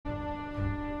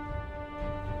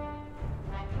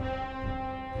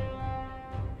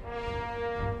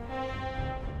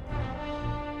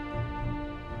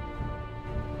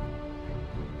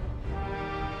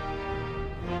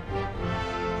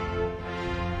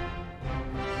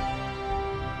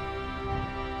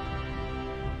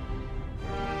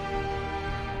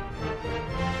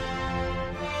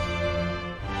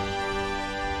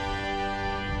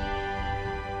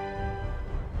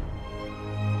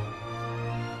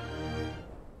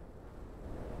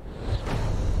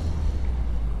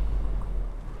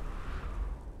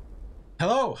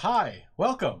So, hi,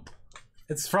 welcome.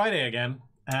 It's Friday again,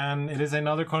 and it is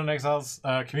another Conan Exiles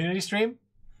community stream.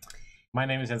 My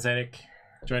name is Jens Erik.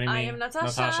 Joining me, I am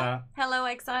Natasha. Hello,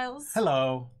 Exiles.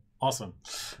 Hello. Awesome.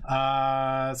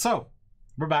 So,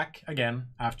 we're back again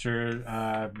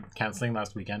after canceling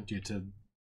last weekend due to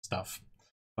stuff.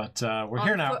 But we're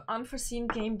here now. Unforeseen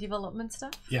game development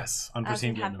stuff? Yes,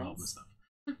 unforeseen game development stuff.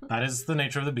 That is the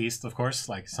nature of the beast, of course.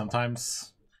 Like,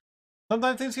 sometimes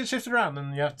things get shifted around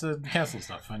and you have to cancel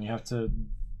stuff and you have to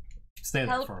stay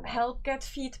there for a while. Help get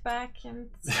feedback and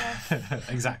stuff.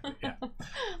 Exactly, yeah.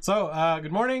 So,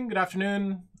 good morning, good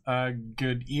afternoon,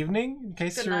 good evening, in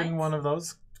case you're in one of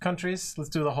those countries. Let's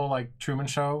do the whole, like, Truman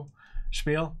Show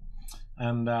spiel.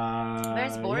 And,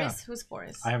 Where's Boris? Yeah. Who's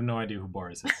Boris? I have no idea who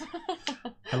Boris is.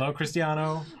 Hello,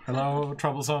 Cristiano. Hello,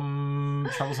 troublesome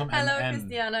Hello, NN.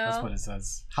 Cristiano. That's what it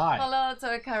says. Hi. Hello,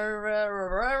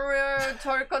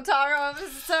 Torkotarov.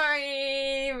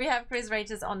 Sorry. We have Chris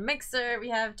Rages on Mixer. We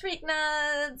have Tweak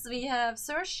Nuts. We have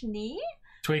Sir Schnee.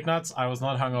 Tweak Nuts. I was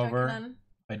not hungover.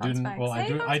 I didn't. Well,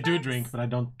 I do drink, but I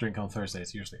don't drink on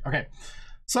Thursdays usually. Okay.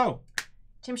 So.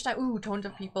 Tim Stein. Ooh, Tons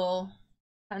of People.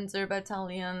 Panzer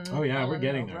Battalion. Oh yeah, we're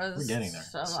getting there. We're getting there.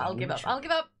 So I'll give up. I'll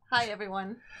give up. Hi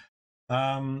everyone.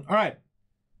 All right.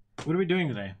 What are we doing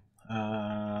today?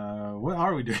 What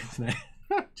are we doing today?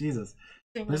 Jesus.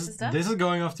 This is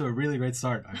going off to a really great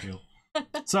start, I feel.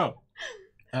 So,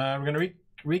 we're gonna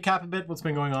recap a bit what's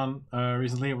been going on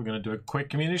recently. We're gonna do a quick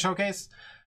community showcase,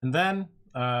 and then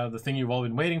the thing you've all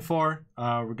been waiting for.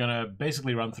 We're gonna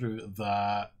basically run through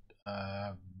the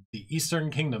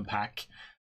Eastern Kingdom pack.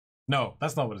 No,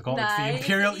 that's not what it's called. It's the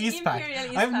Imperial East pack.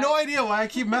 I have no idea why I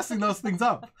keep messing those things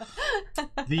up.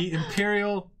 The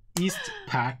Imperial East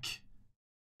pack,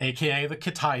 aka the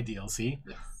Khitai DLC,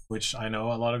 yes. Which I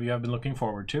know a lot of you have been looking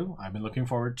forward to. I've been looking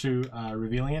forward to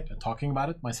revealing it and talking about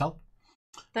it myself.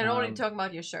 They're already talking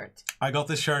about your shirt. I got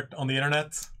this shirt on the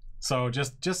internet, so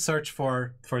just search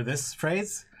for this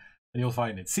phrase and you'll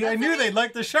find it. See, I knew they'd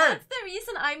like the shirt. That's the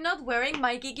reason I'm not wearing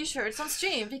my geeky shirts on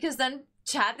stream, because then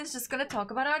chat is just gonna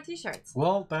talk about our t-shirts.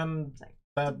 Well, then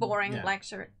that boring black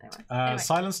shirt. Anyway.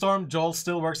 Silent Storm, Joel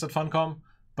still works at Funcom,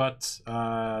 but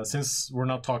since we're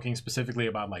not talking specifically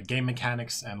about like game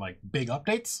mechanics and like big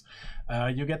updates,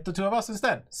 you get the two of us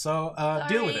instead. So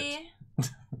deal with it.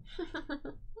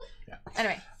 Yeah.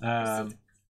 Anyway.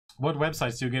 What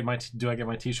websites do I get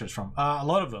my t-shirts from? A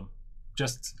lot of them.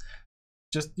 Just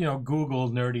you know, Google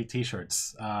nerdy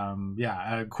t-shirts.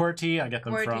 QWERTY, I get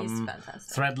them from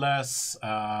fantastic. Threadless,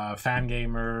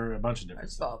 Fangamer, a bunch of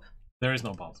different stuff. Bob. There is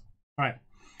no Bob. All right.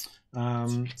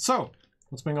 So,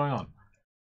 what's been going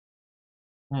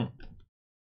on?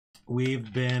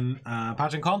 We've been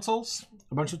patching consoles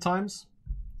a bunch of times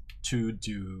to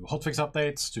do hotfix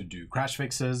updates, to do crash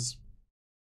fixes,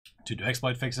 to do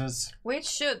exploit fixes. Which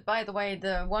should, by the way,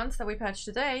 the ones that we patched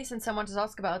today, since someone just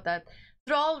asked about that,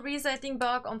 Thrall resetting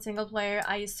bug on single player.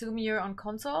 I assume you're on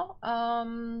console.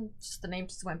 Just the name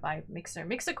just went by Mixer.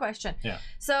 Mixer question. Yeah.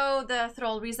 So the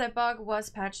Thrall reset bug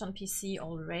was patched on PC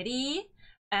already,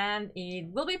 and it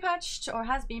will be patched or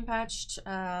has been patched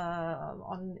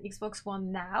on Xbox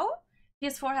One now.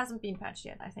 PS4 hasn't been patched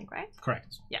yet, I think, right?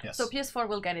 Correct. Yeah. Yes. So PS4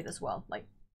 will get it as well, like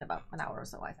about an hour or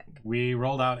so, I think. We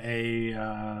rolled out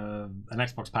an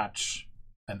Xbox patch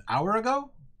an hour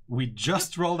ago. We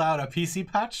just rolled out a PC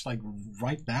patch, like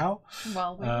right now,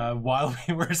 while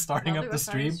we were starting up the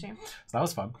stream. So that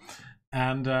was fun.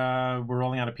 And we're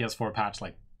rolling out a PS4 patch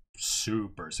like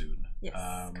super soon. Yes,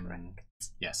 correct.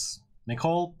 Yes.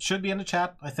 Nicole should be in the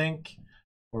chat, I think.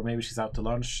 Or maybe she's out to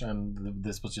lunch and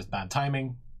this was just bad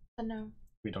timing. I know.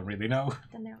 We don't really know.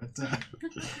 But,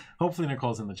 hopefully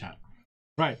Nicole's in the chat.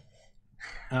 Right.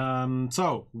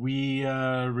 So we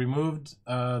removed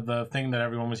the thing that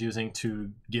everyone was using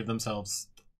to give themselves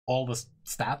all the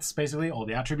stats, basically all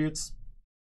the attributes.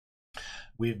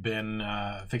 We've been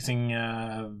fixing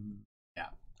a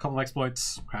couple of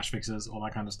exploits, crash fixes, all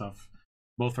that kind of stuff,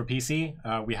 both for PC.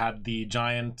 We had the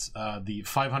giant the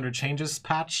 500 changes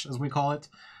patch, as we call it,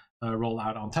 roll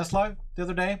out on Test Live the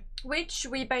other day, which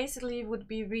we basically would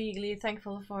be really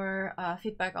thankful for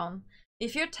feedback on.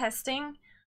 If you're testing,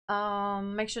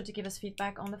 make sure to give us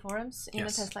feedback on the forums in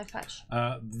the Test Live patch.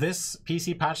 This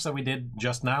PC patch that we did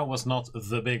just now was not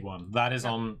the big one. That is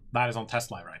on Test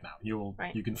Live right now.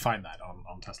 You can find that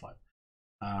on Test Live,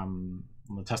 on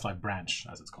the Test Live branch,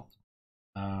 as it's called.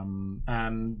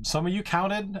 And some of you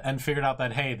counted and figured out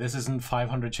that, hey, this isn't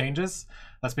 500 changes.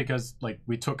 That's because like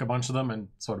we took a bunch of them and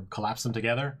sort of collapsed them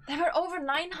together. There were over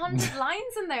 900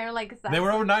 lines in there, like that. There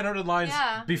were over 900 lines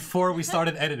before we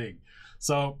started editing.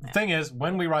 So the thing is,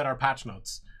 when we write our patch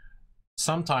notes,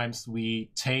 sometimes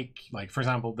we take, like, for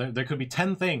example, there could be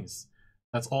 10 things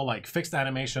that's all like fixed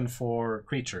animation for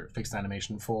creature, fixed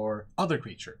animation for other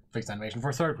creature, fixed animation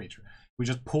for third creature. We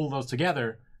just pull those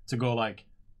together to go like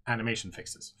animation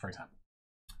fixes, for example.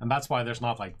 And that's why there's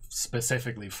not like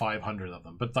specifically 500 of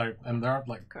them, but there are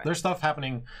like there's stuff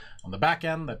happening on the back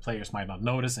end that players might not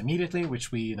notice immediately,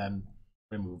 which we then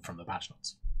remove from the patch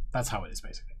notes. That's how it is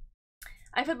basically.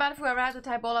 I feel bad if whoever had to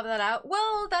type all of that out.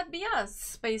 Well, that'd be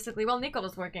us, basically. Well, Nicole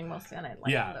was working mostly on it,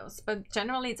 like those, but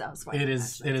generally it's us. It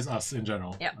is us in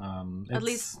general. Yeah. At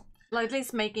least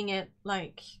making it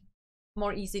like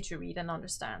more easy to read and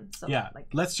understand. So yeah, like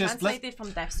let's translate it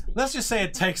from dev speak. Let's just say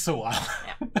it takes a while.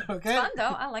 Yeah. Okay. It's fun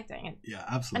though. I like doing it. Yeah,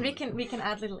 absolutely. And we can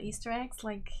add little Easter eggs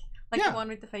like the one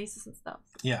with the faces and stuff.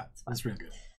 Yeah, that's really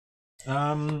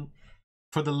good.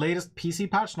 For the latest PC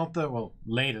patch, not the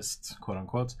latest quote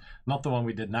unquote, not the one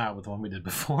we did now, but the one we did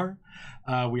before,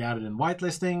 we added in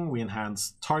whitelisting, we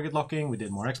enhanced target locking, we did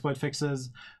more exploit fixes,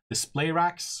 display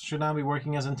racks should now be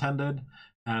working as intended,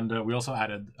 and we also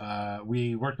added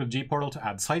we worked with Gportal to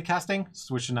add sidecasting,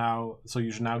 which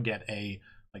you should now get a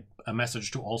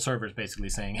message to all servers basically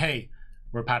saying, hey,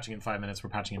 we're patching in 5 minutes, we're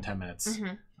patching in 10 minutes.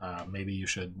 Maybe you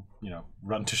should,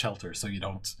 run to shelter so you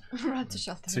don't run to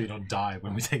shelter. So you don't die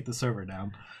when we take the server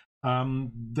down.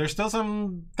 There's still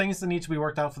some things that need to be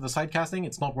worked out for the sidecasting.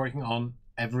 It's not working on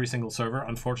every single server,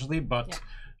 unfortunately, but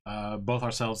both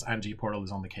ourselves and Gportal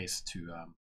is on the case to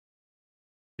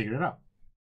figure it out.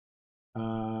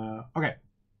 Okay.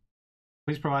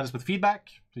 Please provide us with feedback.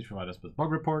 Please provide us with bug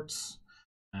reports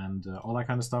and all that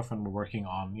kind of stuff, and we're working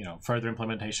on further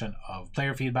implementation of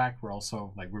player feedback. We're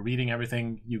also we're reading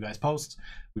everything you guys post.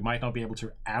 We might not be able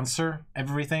to answer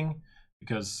everything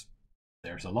because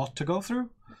there's a lot to go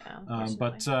through,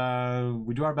 but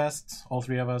we do our best, all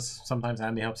three of us. Sometimes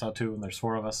Andy helps out too, and there's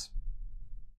 4 of us,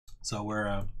 so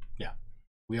we're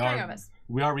we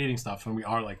are reading stuff, and we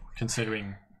are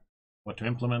considering what to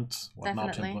implement, what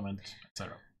not to implement,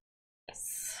 etc.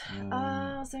 Yes.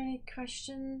 Was there any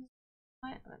questions?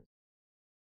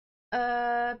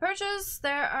 Purges,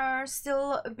 there are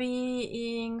still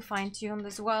being fine-tuned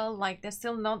as well. They're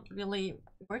still not really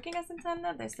working as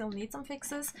intended. They still need some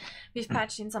fixes. We've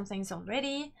patched in some things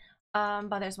already,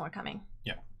 but there's more coming.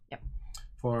 Yeah. Yep.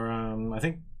 For I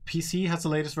think PC has the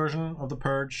latest version of the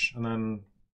Purge, and then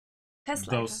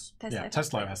Test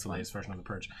Live has the latest version of the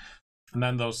Purge, and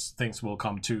then those things will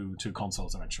come to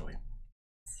consoles eventually.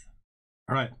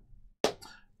 All right,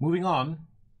 moving on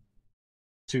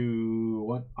to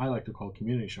what I like to call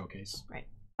community showcase. Right.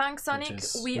 Thanks, Sonic.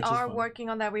 We are working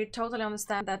on that. We totally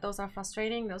understand that those are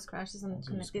frustrating, those crashes and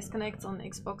disconnects on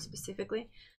Xbox specifically.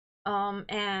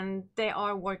 And they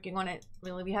are working on it,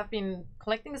 really. We have been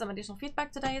collecting some additional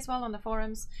feedback today as well on the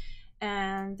forums,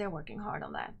 and they're working hard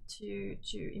on that to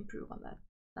improve on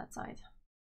that side.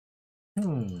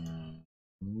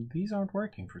 These aren't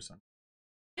working for some.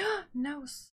 No.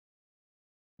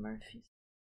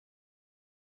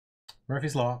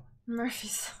 Murphy's Law.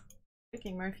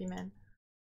 Freaking Murphy, man.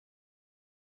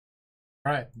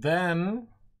 Alright, then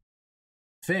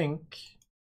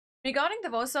regarding the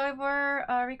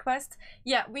voiceover request,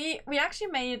 we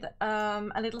actually made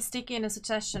a little sticky in the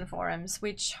suggestion forums,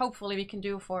 which hopefully we can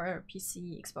do for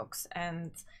PC, Xbox,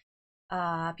 and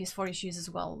PS4 issues as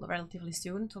well relatively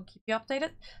soon to keep you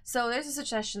updated. So there's a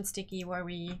suggestion sticky where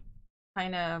we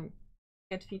kind of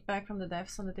get feedback from the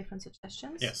devs on the different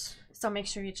suggestions. Yes. So make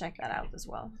sure you check that out as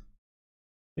well. I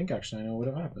think actually I know what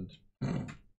have happened.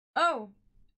 Oh.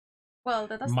 Well,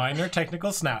 that doesn't... Minor technical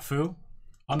snafu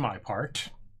on my part.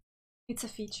 It's a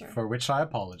feature. For which I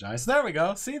apologize. There we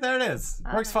go. See, there it is.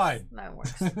 Works fine. Now it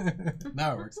works.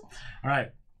 Now it works. All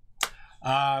right.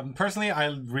 Personally, I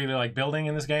really like building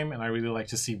in this game, and I really like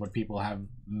to see what people have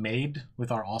made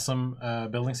with our awesome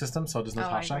building system. So does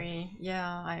Natasha. I agree.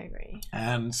 Yeah, I agree.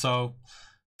 And so,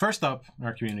 first up in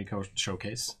our community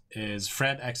showcase is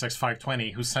Fred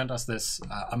XX520, who sent us this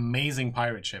amazing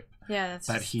pirate ship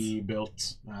that he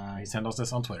built. He sent us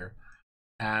this on Twitter,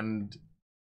 and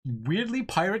weirdly,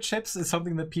 pirate ships is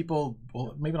something that people,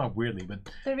 well, maybe not weirdly, but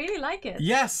they really like it.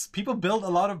 Yes, people build a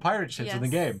lot of pirate ships in the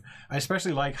game. I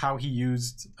especially like how he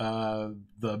used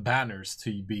the banners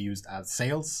to be used as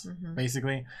sails,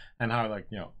 basically, and how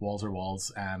walls are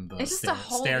walls and the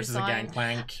stairs is a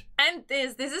gangplank. And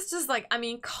this is just I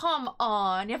mean, come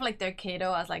on! You have the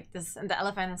Kado as this, and the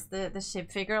elephant as the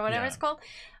ship figure or whatever it's called,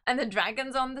 and the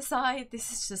dragons on the side.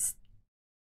 This is just.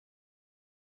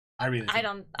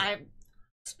 I'm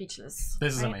speechless.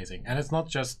 This is amazing, and it's not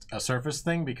just a surface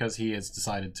thing, because he has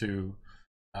decided to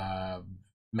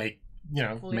make you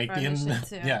know, fully make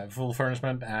the full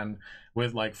furnishment, and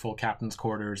with like full captain's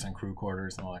quarters and crew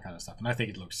quarters and all that kind of stuff. And I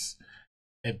think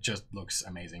it just looks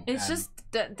amazing. It's just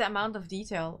the amount of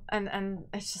detail, and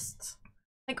it's just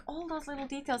like all those little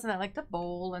details in that, like the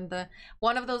bowl and the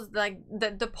one of those, like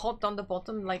the pot on the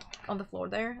bottom, like on the floor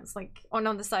there. It's like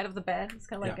on the side of the bed. It's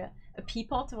kind of like a pea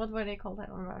pot. What were they called? I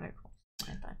don't remember what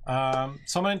they're called.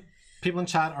 So many people in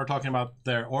chat are talking about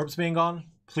their orbs being gone.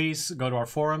 Please go to our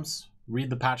forums, read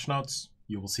the patch notes.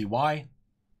 You will see why.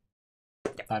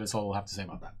 That is all we'll have to say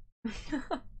about that.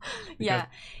 Yeah,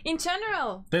 in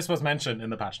general, this was mentioned in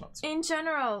the patch notes. In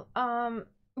general,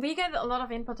 we get a lot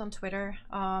of input on Twitter,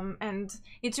 and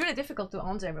it's really difficult to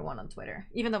answer everyone on Twitter,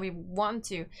 even though we want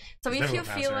to. So if you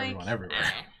feel like,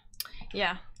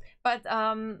 yeah, but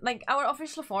like our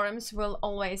official forums will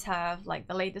always have like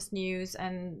the latest news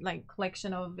and like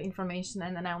collection of information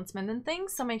and announcement and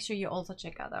things. So make sure you also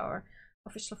check out our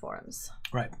official forums.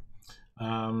 Right.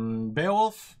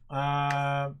 Beowulf,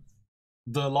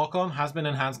 the lock-on has been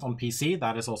enhanced on PC.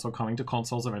 That is also coming to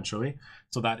consoles eventually,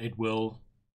 so that it will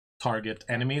target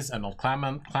enemies and not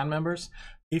clan members.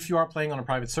 If you are playing on a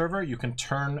private server, you can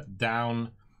turn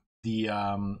down the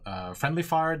friendly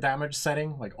fire damage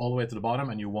setting like all the way to the bottom,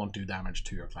 and you won't do damage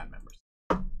to your clan members.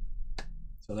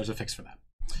 So there's a fix for that.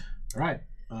 All right,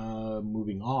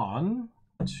 moving on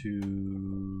to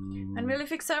and really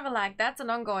fix server lag. That's an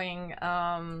ongoing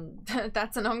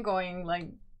like,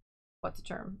 what's the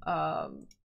term,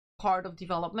 part of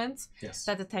development. Yes.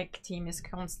 That the tech team is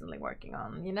constantly working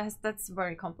on. You know, that's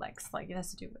very complex. Like it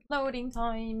has to do with loading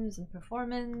times and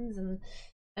performance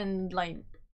and like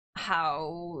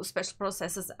how special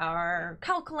processes are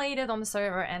calculated on the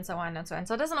server and so on and so on.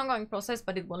 So there's an ongoing process,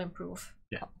 but it will improve.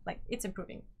 Yeah, like it's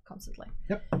improving constantly.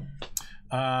 Yep.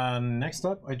 Next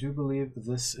up, I do believe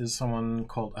this is someone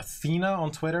called Athena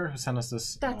on Twitter who sent us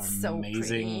this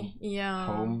amazing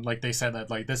home. Like they said that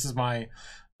like this is my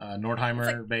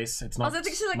Nordheimer base. It's not. I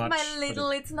think she's like much, my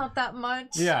little. It's not that much.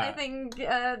 Yeah. I think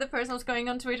the person was going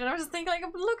on Twitter, and I was just thinking like,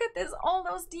 look at this, all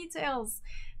those details.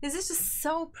 This is just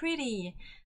so pretty,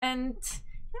 and it's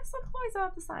not always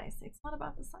about the size. It's not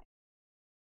about the size.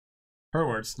 Her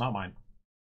words, not mine.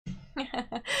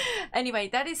 Anyway,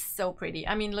 that is so pretty.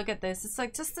 I mean, look at this. It's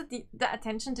like just the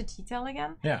attention to detail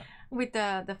again. Yeah. With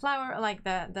the flower, like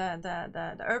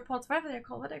the herb pots, whatever they're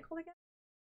called. What are they called again?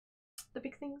 The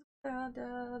big things,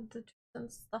 the trees and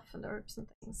stuff and herbs and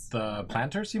things. The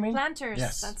planters, you mean? Planters.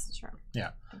 Yes. That's the term.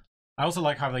 Yeah. I also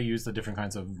like how they use the different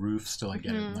kinds of roofs to like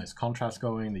get a nice contrast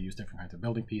going. They use different kinds of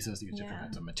building pieces. They use different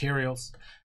kinds of materials.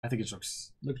 I think it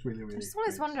looks really, really. I just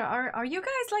always wonder, are you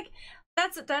guys like?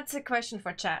 That's a question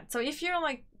for chat. So if you're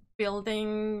like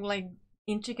building like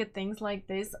intricate things like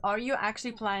this, are you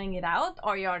actually planning it out,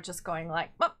 or you're just going like,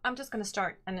 well, I'm just gonna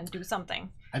start and then do something?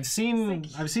 I've seen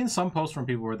some posts from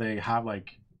people where they have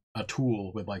like a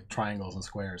tool with like triangles and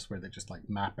squares where they just like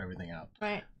map everything out.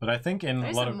 Right. But I think in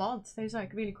there's a lot of mods, there's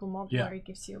like really cool mods where it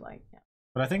gives you like. Yeah.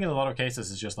 But I think in a lot of cases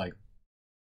it's just like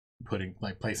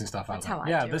placing stuff out. That's how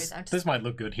I do it. This might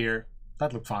look good here.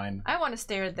 That looked fine. I want to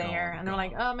stare it there, and they're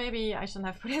like, oh, maybe I shouldn't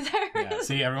have put it there. Yeah,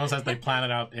 see, everyone says they plan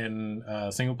it out in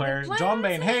single player. John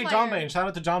Bain, hey, John Bain, shout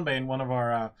out to John Bain, one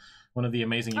of the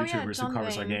amazing YouTubers who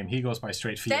covers our game. He goes by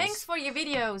Straight Feels. Thanks for your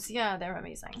videos. Yeah, they're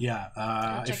amazing.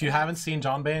 Yeah, if you haven't seen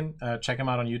John Bain, check him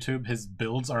out on YouTube. His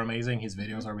builds are amazing. His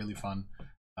videos are really fun.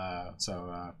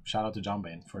 So shout out to John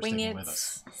Bain for sticking with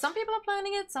us. Some people are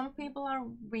planning it. Some people are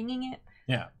winging it.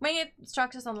 Yeah. Winging it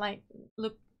structures don't like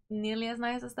look nearly as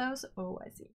nice as those. Oh, I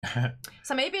see.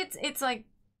 So maybe it's like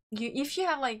if you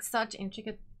have like such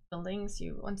intricate buildings,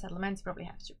 on settlements, you probably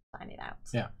have to plan it out.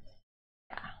 Yeah.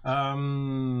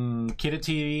 Khitai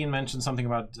TV mentioned something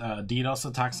about DDoS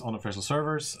attacks on official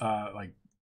servers. Like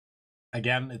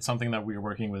again, it's something that we're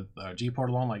working with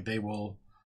Gportal on. Like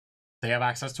they have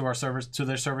access to our servers, to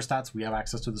their server stats. We have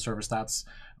access to the server stats.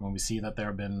 And when we see that there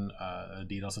have been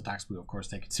DDoS attacks, we of course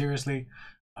take it seriously.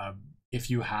 If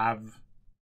you have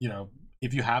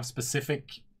specific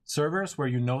servers where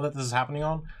you know that this is happening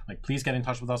on, like please get in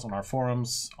touch with us on our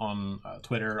forums, on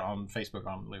Twitter, on Facebook,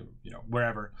 on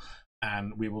wherever,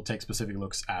 and we will take specific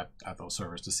looks at those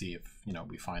servers to see if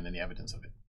we find any evidence of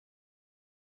it.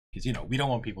 Because we don't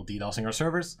want people DDoSing our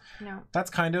servers. No, that's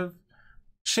kind of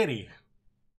shitty,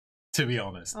 to be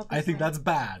honest. Obviously. I think that's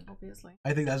bad. Obviously,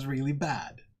 I think that's really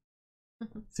bad.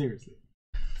 Seriously.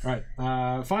 All right,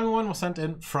 final one was sent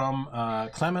in from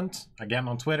Clement, again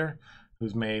on Twitter,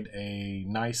 who's made a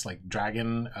nice like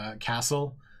dragon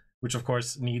castle, which of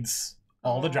course needs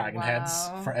all the dragon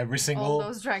heads for every single all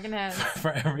those dragon heads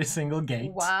for every single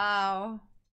gate. Wow.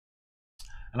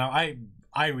 Now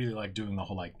I really like doing the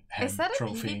whole like head Is that a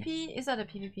trophy. PvP? Is that a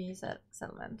PvP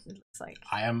settlement? It looks like.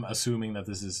 I am assuming that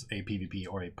this is a PvP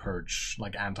or a purge,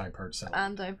 like anti-purge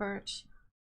settlement. Anti-purge.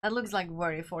 That looks like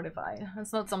very fortified.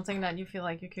 It's not something that you feel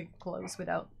like you could close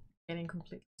without getting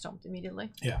completely stomped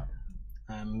immediately. Yeah.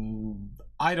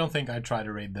 I don't think I'd try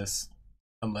to raid this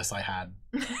unless I had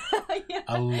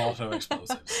a lot of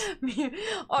explosives.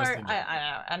 Or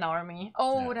an army.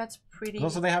 Oh, yeah. That's pretty.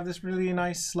 Also, they have this really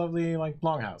nice, lovely like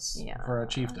longhouse for a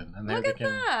chieftain. And look at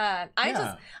that!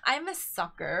 I'm a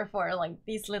sucker for like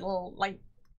these little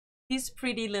these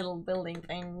pretty little building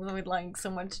things with like so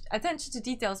much attention to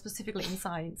detail, specifically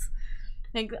inside.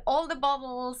 Like all the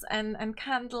bottles and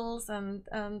candles and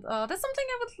that's something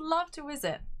I would love to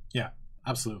visit. Yeah,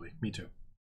 absolutely. Me too.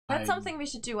 That's something we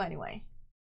should do anyway.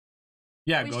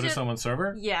 Yeah, go to someone's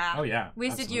server? Yeah. Oh yeah.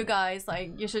 Visit absolutely. You guys,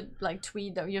 like you should like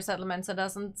tweet your settlements at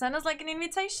us and send us like an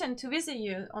invitation to visit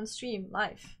you on stream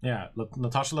live. Yeah,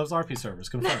 Natasha loves RP servers,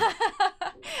 confirmed.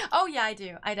 Oh yeah, I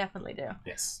do. I definitely do.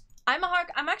 Yes. I'm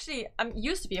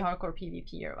used to be a hardcore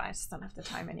PvPer, but I just don't have the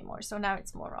time anymore. So now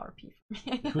it's more RP for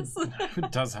me. Who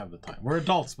does have the time? We're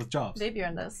adults with jobs.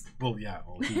 Vebjorn does. Well, yeah.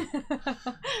 Well,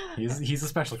 he's a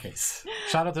special case.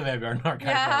 Shout out to Vebjorn, our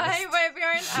hi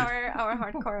Vebjorn, our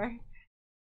hardcore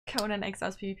Conan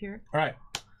Exiles PvPer. All right.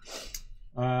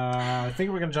 I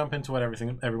think we're gonna jump into what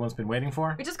everyone's been waiting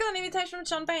for. We just got an invitation from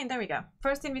John Bain. There we go.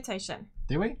 First invitation.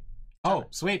 Did we? Oh,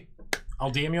 sweet.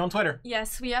 I'll DM you on Twitter.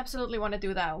 Yes, we absolutely want to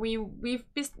do that. We've been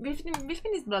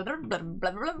blah, blah, blah,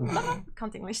 blah, blah, blah.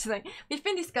 Can't English today. We've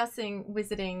been discussing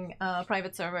visiting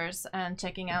private servers and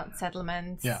checking out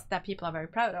settlements that people are very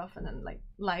proud of, and then like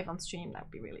live on stream. That'd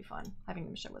be really fun having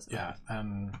them show us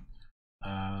around.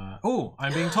 Yeah, oh,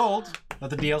 I'm being told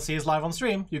that the DLC is live on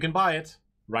stream. You can buy it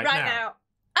right now.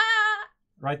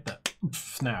 Right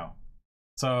now.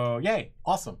 So yay,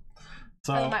 awesome.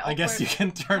 So I guess you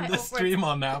can turn the stream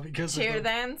on now because cheer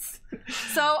dance.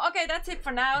 So okay, that's it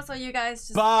for now. So you guys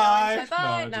just bye.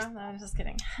 Bye. No, I'm just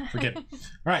kidding. Forget it.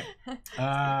 All right.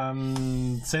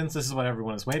 Since this is what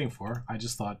everyone is waiting for, I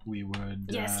just thought we would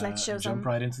let's show jump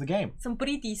right into the game. Some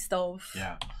pretty stuff.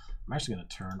 Yeah, I'm actually gonna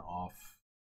turn off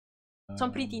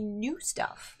some pretty new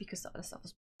stuff because the other stuff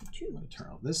is too. I'm gonna turn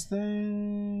off this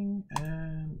thing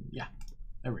and yeah,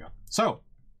 there we go. So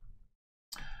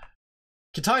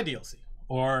Khitai DLC.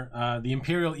 Or the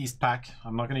Imperial East Pack.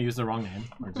 I'm not going to use the wrong name.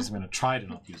 I'm just going to try to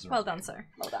not use the wrong name. Well done, sir.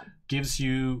 Well done. Gives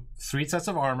you 3 sets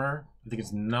of armor. I think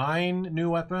it's 9 new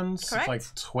weapons. Correct.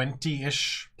 It's like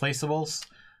 20-ish placeables.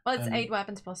 Well, it's 8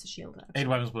 weapons plus a shield. Actually. 8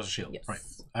 weapons plus a shield. Yes. Right.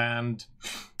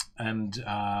 And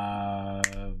a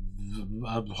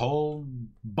whole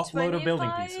buttload of building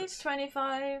pieces.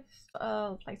 25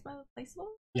 placeable?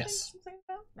 Yes. Something like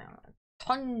that? No.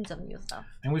 Tons of new stuff.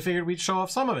 And we figured we'd show off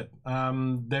some of it.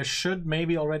 There should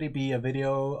maybe already be a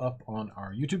video up on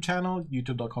our YouTube channel,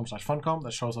 youtube.com/funcom,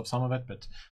 that shows off some of it, but if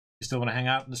you still want to hang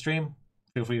out in the stream,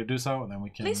 feel free to do so, and then we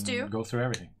can go through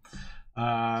everything.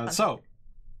 So,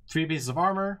 3 pieces of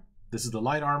armor. This is the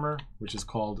light armor, which is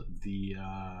called the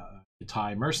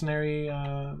Khitai mercenary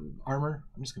armor.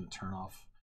 I'm just going to turn off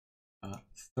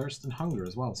thirst and hunger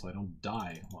as well, so I don't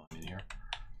die while I'm in here.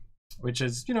 Which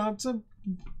is, it's a,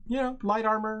 light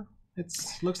armor.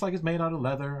 Looks like it's made out of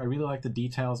leather. I really like the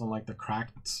details on like the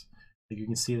cracked. Like you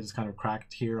can see it's kind of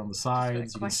cracked here on the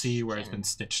sides. You can see where it's been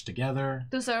stitched together.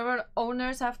 Do server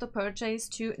owners have to purchase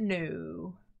to?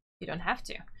 No, you don't have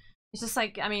to. It's just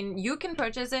like, I mean, you can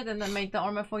purchase it and then make the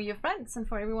armor for your friends and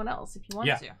for everyone else if you want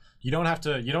to. You don't have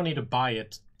to. You don't need to buy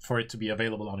it for it to be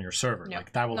available on your server. Yep.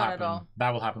 Like that will happen.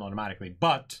 That will happen automatically.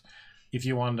 But if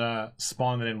you want to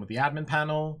spawn it in with the admin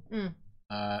panel,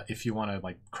 if you want to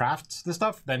like craft the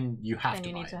stuff, then you have to buy it.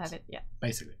 Then you need to have it,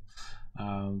 basically.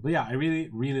 But yeah, I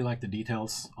really like the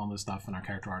details on this stuff, and our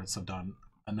character artists have done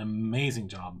an amazing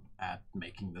job at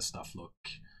making this stuff look,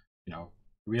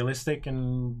 realistic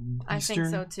and Eastern, I think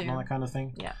so too. And all that kind of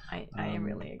thing. Yeah, I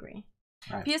really agree.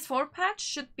 Right. PS4 patch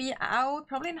should be out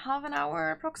probably in half an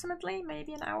hour approximately,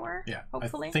 maybe an hour. Yeah,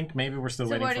 hopefully. I think maybe we're still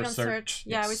waiting for cert.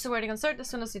 Yeah, we're still waiting on cert. As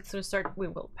soon as it's through cert, we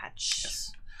will patch.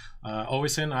 Yes.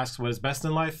 Oisin asks what is best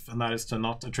in life, and that is to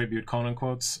not attribute Conan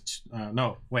quotes.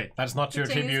 No, wait, that's not to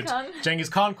attribute Genghis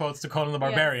Khan quotes to Conan the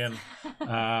Barbarian.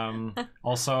 Yes.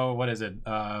 Also, what is it?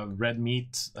 Red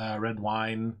meat, red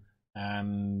wine,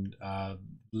 and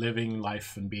living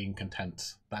life and being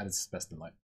content. That is best in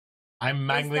life. I'm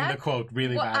mangling the quote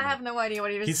really badly. I have no idea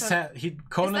what he was saying.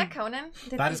 Conan. Is that Conan?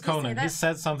 That is Conan. He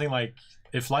said something like,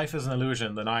 "If life is an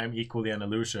illusion, then I am equally an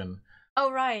illusion." Oh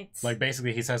right. Like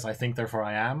basically, he says, "I think, therefore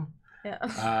I am."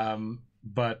 Yeah.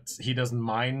 but he doesn't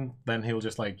mind, then he'll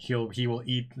just like he will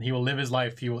live his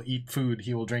life, he will eat food,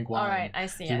 he will drink wine. All right, I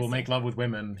see. He will make love with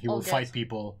women, he will fight good.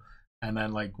 people, and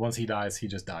then like once he dies, he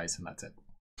just dies, and that's it.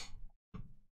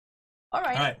 All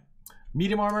right.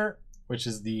 Medium armor, which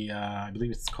is the I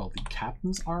believe it's called the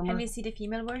captain's armor. Can we see the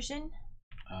female version?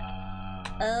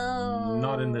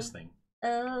 Not in this thing.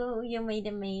 Oh, you made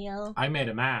a male. I made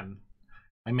a man.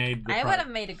 I would have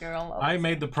made a girl. I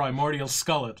made the primordial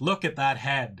skullet. Look at that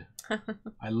head.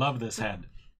 I love this head.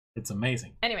 It's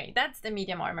amazing. Anyway, that's the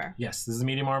medium armor. Yes, this is the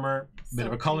medium armor. Bit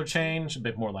of a color change, a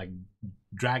bit more like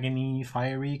dragony,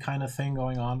 fiery kind of thing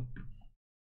going on,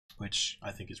 which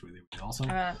I think is really, really awesome.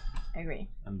 I agree.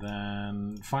 And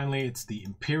then finally, it's the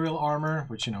imperial armor,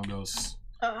 which goes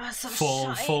so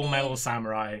full metal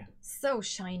samurai. So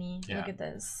shiny. Yeah. Look at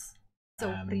this.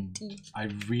 So pretty. I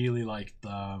really like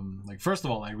the first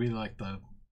of all, I really like the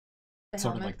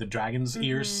sort of like the dragon's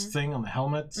ears thing on the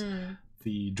helmet,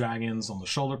 the dragons on the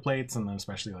shoulder plates, and then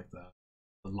especially like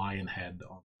the lion head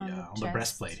on the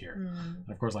breastplate here. And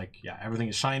of course, like everything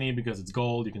is shiny because it's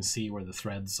gold. You can see where the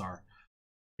threads are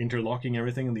interlocking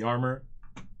everything in the armor.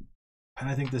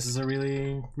 And I think this is a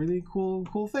really, really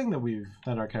cool thing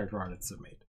that our character artists have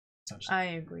made. Essentially. I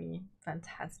agree.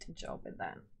 Fantastic job with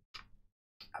that.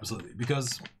 Absolutely,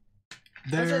 because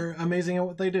they're amazing at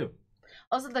what they do.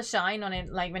 Also, the shine on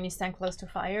it, like when you stand close to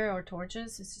fire or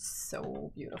torches, is just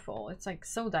so beautiful. It's like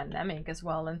so dynamic as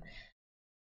well,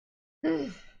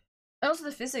 and also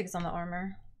the physics on the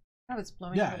armor. How it's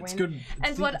blowing in the wind. It's good.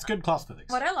 It's good class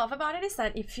physics. What I love about it is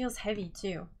that it feels heavy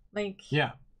too. Like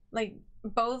like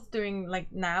both during like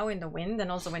now in the wind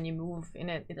and also when you move in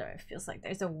it, it feels like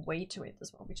there's a weight to it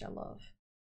as well, which I love.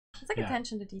 It's like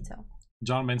attention to detail.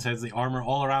 John Ben says the armor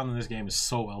all around in this game is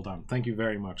so well done. Thank you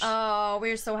very much. Oh,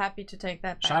 we're so happy to take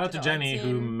that back. Shout out to Jenny,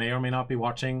 who may or may not be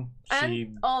watching.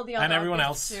 And all the other and everyone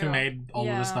else who made all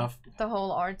of this stuff. The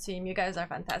whole art team. You guys are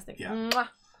fantastic. Yeah. Mwah.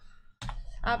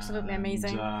 Absolutely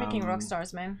amazing. Freaking rock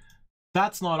stars, man.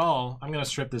 That's not all. I'm going to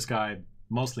strip this guy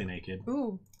mostly naked.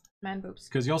 Ooh, man boobs.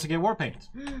 Because you also get war paint.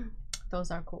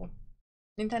 Those are cool.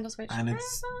 Nintendo Switch. And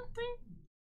it's...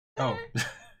 Oh.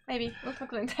 Maybe we'll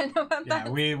talk to Nintendo about that.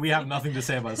 Yeah, we have nothing to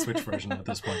say about the Switch version at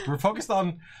this point. We're focused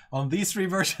on these 3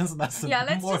 versions, and that's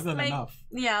more than enough.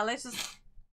 Yeah, let's just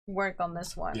work on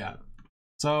this one. Yeah.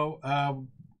 So,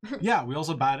 we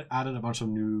also added a bunch of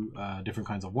new different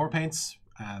kinds of war paints.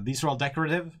 These are all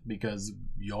decorative because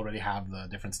you already have the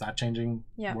different stat changing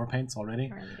war paints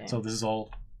already. So this is all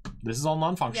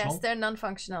non-functional. Yes, they're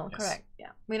non-functional. Yes. Correct.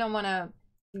 Yeah, we don't want to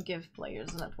give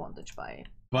players an advantage by.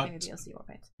 But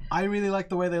I really like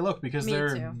the way they look because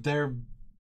they're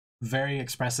very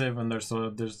expressive, and there's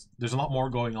a lot more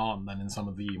going on than in some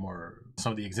of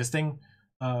the existing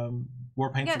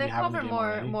war paints. Yeah, they cover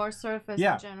more surface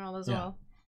in general as well.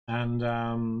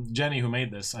 And Jenny, who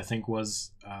made this, I think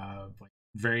was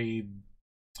very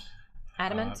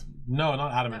adamant. No,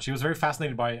 not adamant. She was very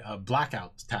fascinated by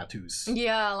blackout tattoos.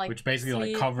 Yeah, like which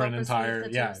basically cover an entire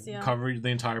cover the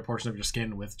entire portion of your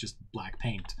skin with just black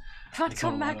paint.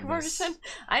 Vodka Mac version.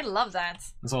 I love that.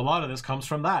 And so a lot of this comes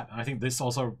from that. I think this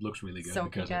also looks really good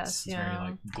because it's very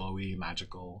like glowy,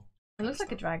 magical. It looks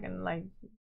like a dragon, like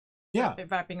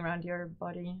wrapping around your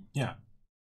body. Yeah.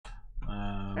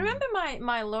 Remember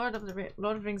my Lord of the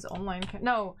Rings online?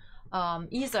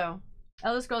 Izo,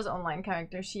 Elder Scrolls Online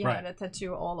character. She had a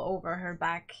tattoo all over her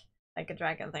back, like a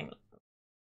dragon thing.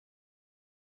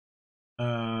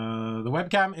 The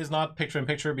webcam is not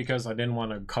picture-in-picture because I didn't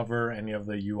want to cover any of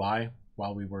the UI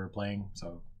while we were playing,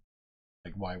 so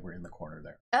like why we're in the corner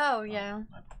there. Oh yeah.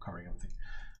 I'm covering everything.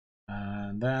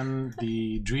 And then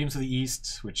the Dreams of the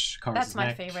East, which covers That's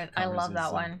my favorite. I love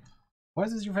that one. Why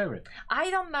is this your favorite?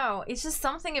 I don't know. It's just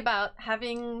something about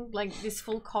having like this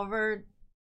full covered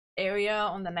area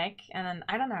on the neck, and then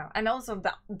I don't know. And also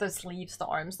the sleeves, the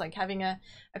arms, like having a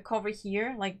cover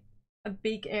here, like a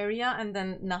big area and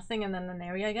then nothing and then an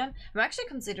area again. I'm actually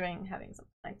considering having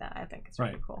something like that. I think it's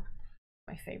really cool.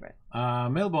 My favorite.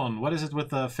 Milbon, what is it with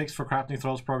the fix for crafting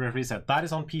throws progress reset? That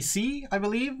is on PC, I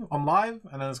believe, on live,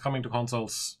 and then it's coming to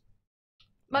consoles.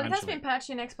 But it has been patched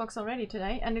in Xbox already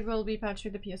today, and it will be patched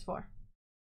with the PS4.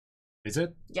 Is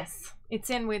it? Yes,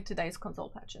 it's in with today's console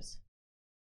patches.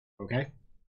 Okay.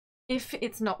 If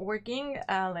it's not working,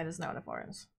 let us know in the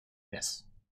forums. Yes.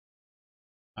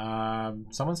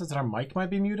 Someone says that our mic might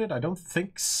be muted. I don't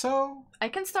think so. I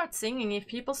can start singing. If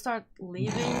people start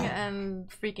leaving and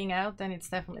freaking out, then it's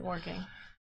definitely working.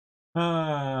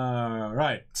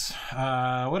 Right.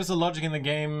 What is the logic in the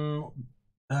game?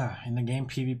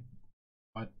 PvP.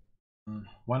 But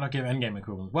why not give endgame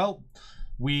equivalent? Well,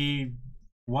 we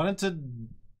wanted to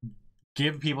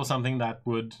give people something that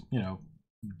would,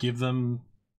 give them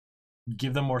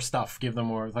more stuff, give them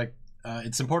more, like,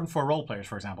 it's important for role players,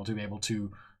 for example, to be able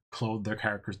to clothe their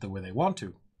characters the way they want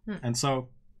to. And so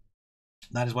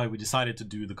that is why we decided to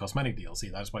do the cosmetic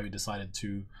DLC. That's why we decided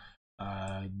to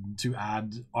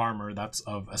add armor that's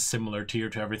of a similar tier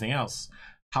to everything else.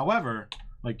 However,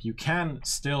 like, you can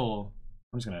still,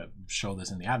 I'm just gonna show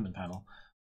this in the admin panel,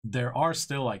 there are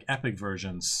still like epic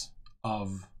versions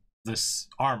of this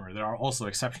armor. There are also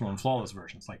exceptional and flawless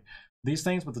versions, like these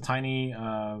things with the tiny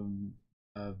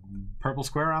purple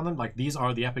square on them. Like, these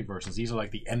are the epic versions. These are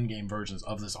like the end game versions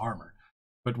of this armor.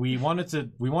 But we wanted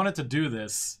to do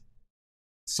this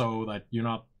so that you're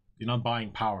not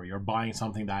buying power. You're buying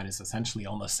something that is essentially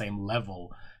on the same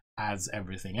level as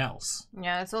everything else.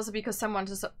 Yeah, it's also because someone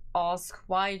just asked,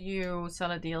 why do you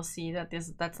sell a DLC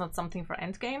that's not something for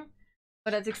endgame?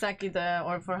 But that's exactly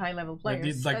or for high level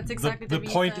players. Like, that's exactly the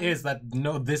point is that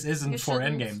no, this isn't for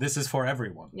endgame. This is for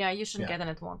everyone. Yeah, you shouldn't get an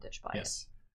advantage by it. Yes.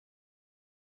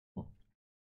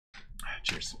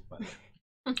 Cheers.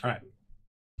 All right.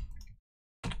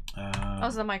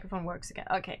 Also, the microphone works again.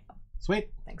 Okay. Sweet.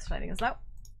 Thanks for letting us know.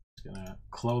 Just gonna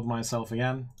clothe myself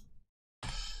again.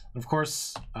 Of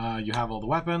course, you have all the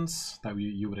weapons that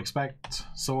you would expect.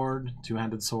 Sword,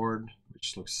 two-handed sword,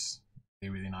 which looks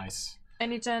really, really nice.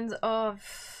 Any chance of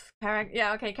character?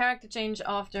 Yeah, okay, character change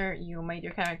after you made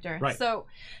your character. Right. So,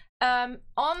 on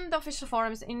the official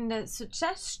forums, in the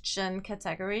suggestion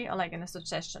category, or like in a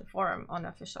suggestion forum on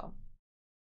official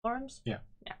forums. Yeah.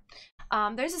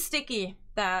 There's a sticky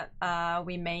that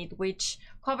we made, which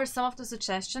covers some of the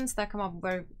suggestions that come up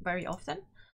very, very often.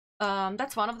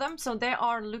 That's one of them. So they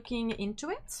are looking into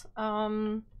it. I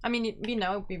mean, we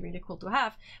know it'd be really cool to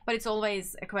have, but it's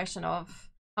always a question of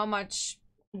how much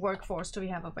workforce do we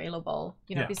have available,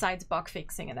 you know, besides bug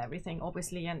fixing and everything,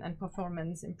 obviously, and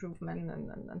performance improvement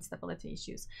and stability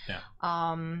issues.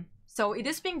 So it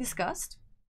is being discussed.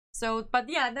 So, but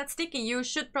yeah, that's sticky. You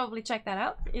should probably check that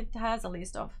out. It has a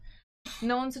list of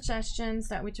known suggestions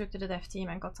that we took to the dev team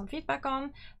and got some feedback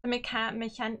on. The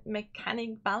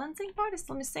mechanic balancing part is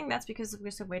still missing. That's because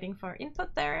we're still waiting for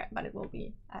input there, but it will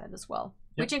be added as well,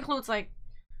 which includes, like,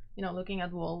 you know, looking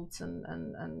at vaults and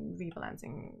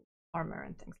rebalancing armor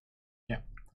and things.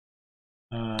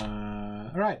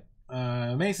 All right.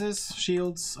 Maces,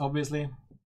 shields, obviously,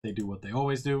 they do what they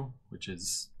always do, which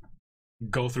is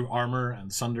go through armor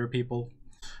and sunder people.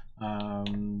 He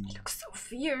looks so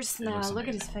fierce now. Look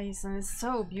at his face, and it's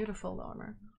so beautiful, the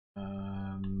armor.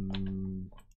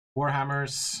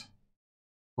 Warhammers,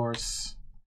 of course.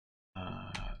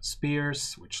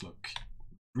 Spears, which look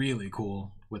really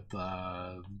cool with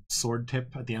the sword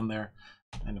tip at the end there.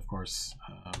 And of course,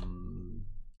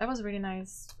 that was a really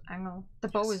nice angle. The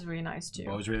bow is really nice too. The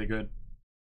bow is really good.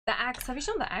 The axe, have you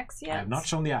shown the axe yet? I have not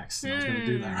shown the axe. I was going to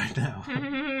do that right now.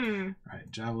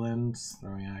 Right, javelins,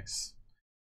 throwing axe.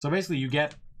 So basically you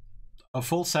get a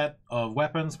full set of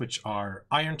weapons which are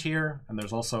iron tier, and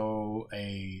there's also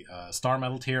a star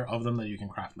metal tier of them that you can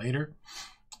craft later.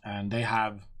 And they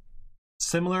have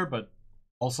similar but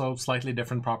also slightly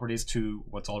different properties to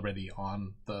what's already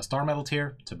on the star metal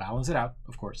tier to balance it out,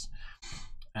 of course.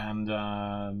 And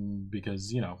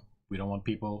because, you know, we don't want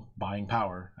people buying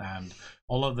power, and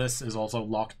all of this is also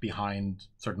locked behind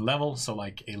certain levels. So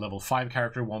like a level 5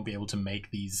 character won't be able to make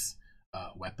these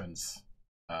weapons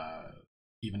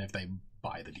even if they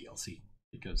buy the DLC,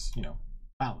 because, you know,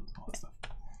 balance and all that stuff.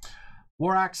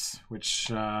 War axe,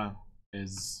 which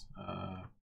is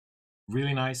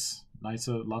really nice.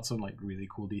 Lots of like really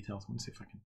cool details. Let me see if I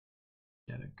can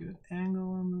get a good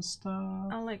angle on this stuff.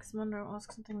 Alex Monroe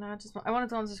asked something now. I wanted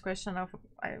to answer this question.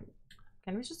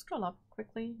 Can we just scroll up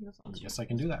quickly? Yes, I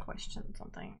can do that. Question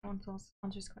something. I want to answer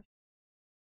this question.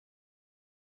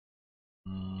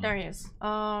 There he is.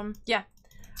 Yeah.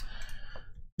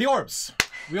 The orbs.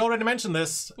 We already mentioned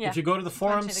this. If you go to the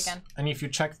forums and if you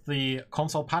check the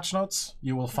console patch notes,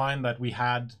 you will find that we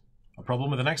had a problem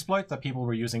with an exploit that people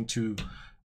were using to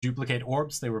duplicate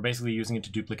orbs. They were basically using it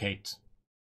to duplicate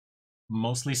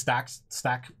mostly stacked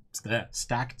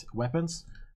weapons,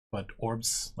 but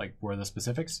orbs like were the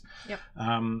specifics.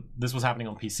 This was happening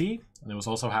on PC, and it was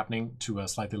also happening to a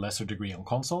slightly lesser degree on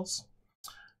consoles.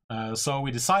 So we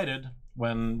decided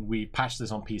when we patched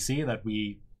this on PC that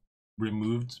we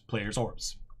removed players'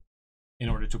 orbs in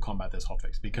order to combat this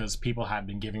hotfix, because people had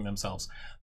been giving themselves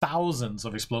thousands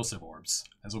of explosive orbs,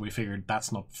 and so we figured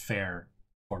that's not fair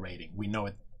for raiding. We know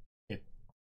it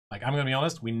like, I'm gonna be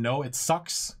honest, we know it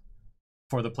sucks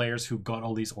for the players who got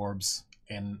all these orbs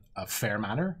in a fair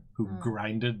manner, who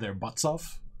grinded their butts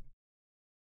off.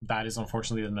 That is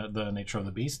unfortunately the nature of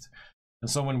the beast. And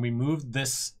so when we moved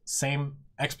this same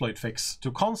exploit fix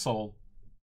to console,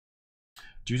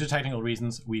 due to technical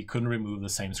reasons, we couldn't remove the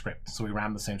same script, so we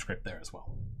ran the same script there as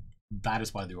well. That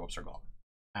is why the orbs are gone.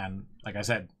 And like I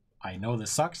said, I know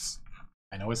this sucks.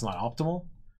 I know it's not optimal,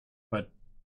 but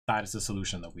that is the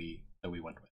solution that we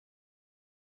went with.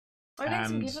 Are there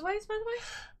some giveaways, by the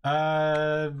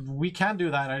way? We can do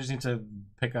that. I just need to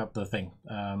pick up the thing.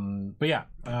 But yeah.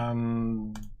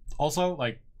 Also,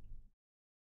 like,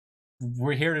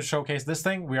 we're here to showcase this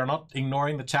thing. We are not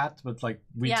ignoring the chat, but like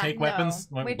we take weapons.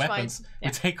 We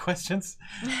take questions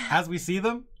as we see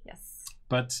them. Yes.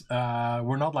 But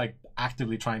we're not like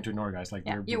actively trying to ignore guys. Like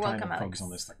we're trying to focus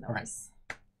on this thing. No okay.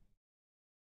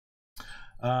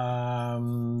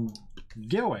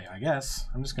 Giveaway, I guess.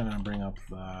 I'm just gonna bring up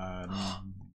the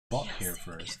bot here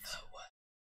first.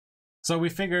 So we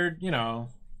figured, you know,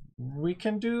 we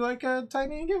can do like a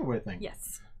tiny giveaway thing.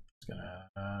 Yes.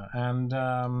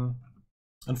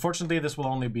 Unfortunately, this will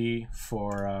only be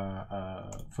for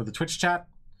the Twitch chat.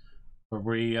 But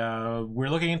we're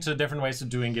looking into different ways of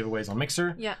doing giveaways on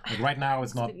Mixer. Yeah. Like right now,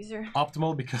 it's not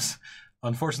optimal because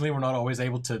unfortunately we're not always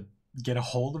able to get a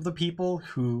hold of the people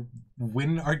who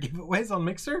win our giveaways on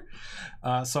Mixer.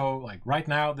 So like right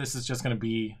now, this is just going to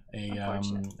be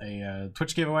a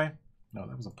Twitch giveaway. No,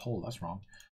 that was a poll. That's wrong.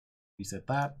 Reset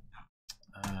that.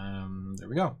 There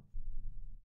we go.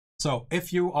 So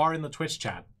if you are in the Twitch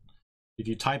chat, if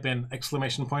you type in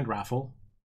 !raffle,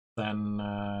 then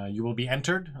you will be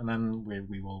entered, and then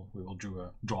we will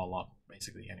draw a lot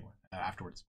basically anyway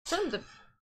afterwards. From the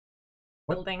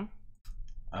building.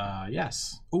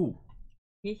 Yes. Ooh.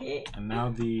 And now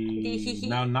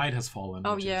now night has fallen.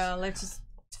 Oh yeah, let's just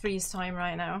freeze time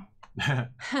right now.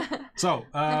 So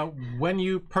when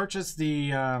you purchase the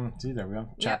see, there we go.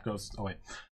 Chat goes. Oh wait.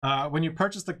 When you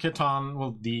purchase the Khitai,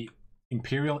 well, the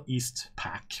Imperial East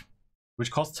pack,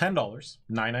 which costs $10,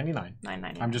 $9.99.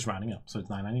 $9.99. I'm just rounding up, so it's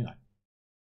 $9.99.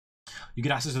 You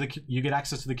get access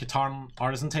to the Khitai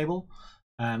artisan table,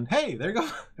 and hey, there you go.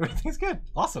 Everything's good,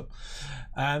 awesome.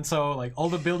 And so, like all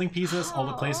the building pieces, all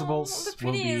the placeables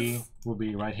will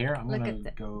be right here. I'm Look gonna at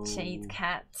the go. Jade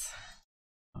cat.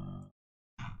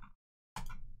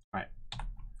 Right. I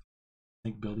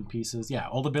think building pieces. Yeah,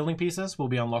 all the building pieces will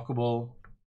be unlockable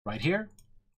right here,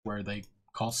 where they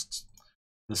cost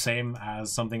the same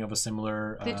as something of a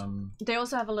similar. They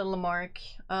also have a little mark.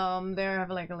 They have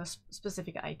like a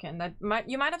specific icon that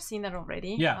you might have seen that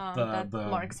already. Yeah, that the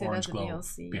marks orange it as a glow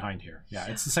DLC. behind here. Yeah,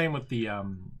 it's the same with the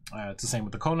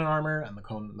Conan armor and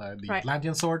the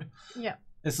Atlantean sword. Yeah,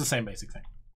 it's the same basic thing.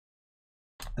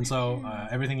 And so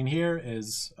everything in here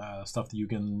is stuff that you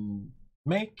can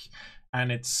make,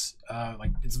 and it's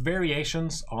it's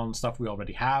variations on stuff we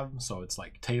already have. So it's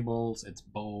like tables, it's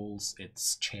bowls,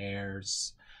 it's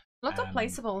chairs. Lots of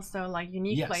placeables though, like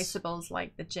unique placeables,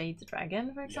 like the Jade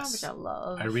Dragon, for example, which I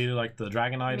love. I really like the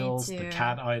dragon idols. The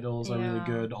cat idols are really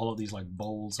good. All of these like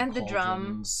bowls and the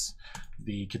drum,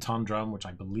 the Khitai drum, which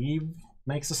I believe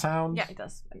makes a sound. Yeah, it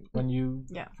does. When you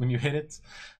hit it.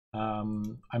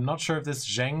 I'm not sure if this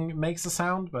Zheng makes a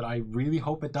sound, but I really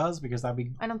hope it does, because that'd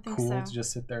be cool to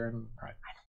just sit there and. All right.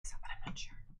 I don't think so, but I'm not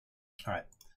sure. All right,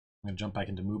 I'm gonna jump back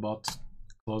into Moobot,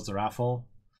 close the raffle,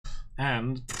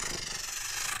 and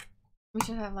we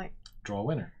should have like draw a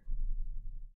winner.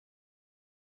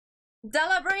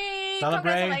 Delabree!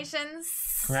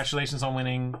 Congratulations! Congratulations on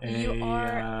winning You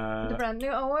are the brand new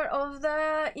owner of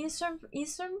the Eastern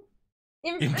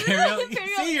Imperial.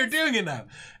 See, you're doing it now.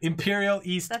 Imperial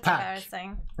East That's pack.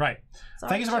 Embarrassing. Right.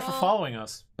 Thank you so much for following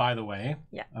us, by the way.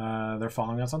 Yeah. They're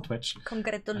following us on Twitch.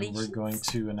 Congratulations. And we're going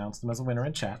to announce them as a winner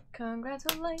in chat.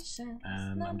 Congratulations.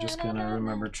 And I'm just going to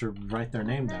remember to write their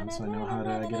name down so I know how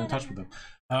to get in touch with them.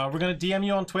 We're going to DM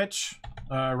you on Twitch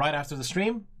right after the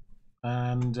stream.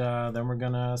 And then we're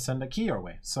going to send a key our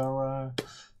way. So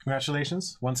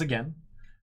congratulations once again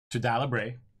to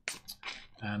Delabree.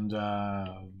 And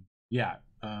yeah.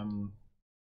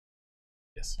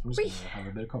 Yes, I'm just going to have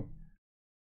a bit of coke.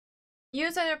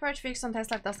 Use your purge fix on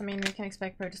test life doesn't mean we can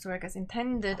expect purchase to work as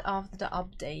intended after the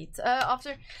update.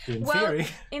 In theory.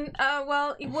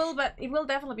 It will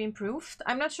definitely be improved.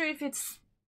 I'm not sure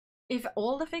if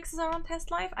all the fixes are on test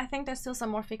life. I think there's still some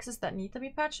more fixes that need to be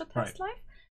patched on test life.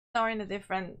 They are in a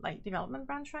different development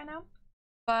branch right now.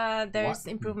 But there's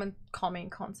improvement coming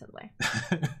constantly.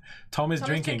 Tom is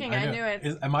drinking. I knew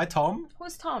it. Am I Tom?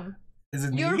 Who's Tom? Is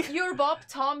it you're me? You're Bob,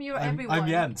 Tom, you're everyone. I'm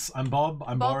Jens. I'm Bob.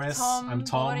 I'm Boris. I'm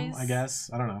Tom, Boris. I guess.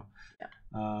 I don't know.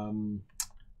 Yeah.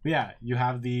 But yeah, you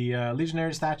have the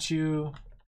Legionary statue.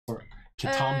 Or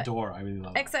Khitai door. I really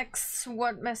love it. XX,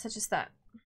 what message is that?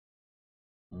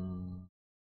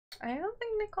 I don't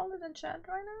think they called it in chat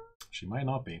right now. She might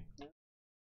not be.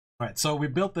 Right, so we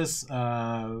built this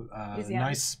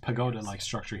nice pagoda-like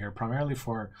structure here, primarily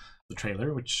for the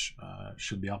trailer, which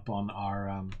should be up on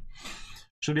our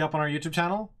YouTube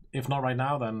channel. If not right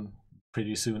now, then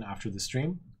pretty soon after the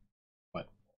stream. But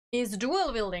is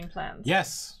dual wielding planned?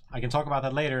 Yes, I can talk about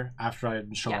that later after I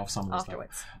show off some of the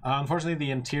afterwards. stuff. Unfortunately,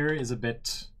 the interior is a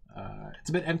bit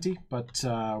empty, but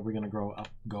we're gonna go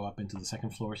up into the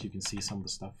second floor so you can see some of the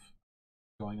stuff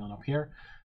going on up here,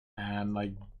 and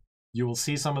like. You will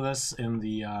see some of this in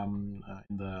the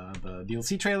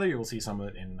DLC trailer. You will see some of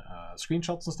it in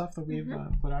screenshots and stuff that we've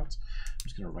put out. I'm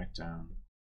just gonna write down.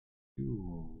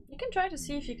 Ooh. You can try to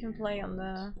see if you can play on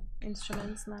the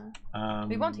instruments now.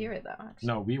 We won't hear it though. Actually.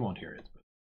 No, we won't hear it.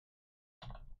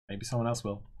 But maybe someone else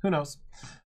will. Who knows?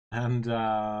 And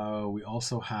we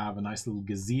also have a nice little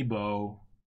gazebo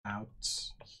out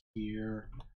here.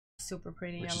 Super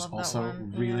pretty. Which I is love also that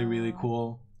one. really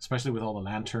cool, especially with all the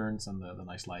lanterns and the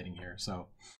nice lighting here. So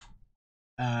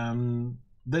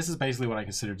this is basically what I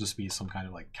consider just to be some kind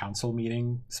of like council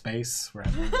meeting space where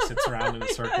everyone sits around in a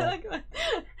circle.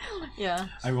 Yeah,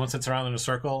 everyone sits around in a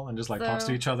circle and just like talks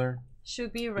to each other.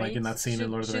 Should we raid? Like in that scene in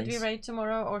Lord of the Rings. Should we raid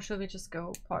tomorrow, or should we just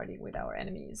go party with our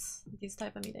enemies? These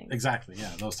type of meetings. Exactly,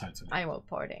 yeah, those types of meetings. I will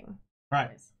partying. Right.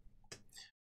 Always.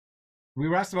 We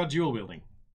were asked about dual wielding.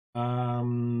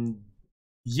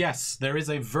 Yes, there is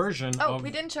a version of... Oh,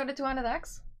 we didn't show the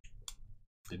 200x?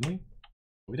 Didn't we?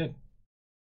 We did.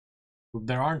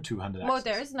 There aren't 200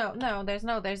 axes. Well,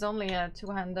 there's only a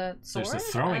two-handed sword. There's the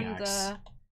throwing axe.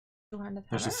 Two-handed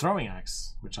There's the throwing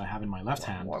axe, which I have in my left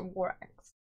hand. War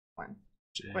axe. One.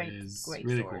 Great really sword.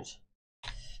 Cool.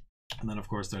 And then, of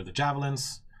course, there are the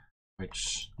javelins,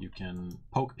 which you can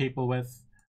poke people with,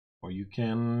 or you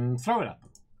can throw it at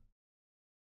them.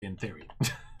 In theory.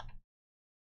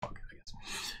 Okay, I guess.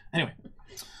 Anyway.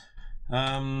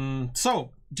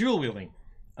 So, dual wielding.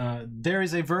 There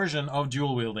is a version of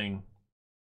dual wielding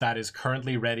that is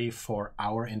currently ready for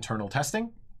our internal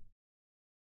testing.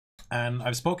 And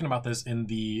I've spoken about this in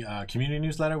the community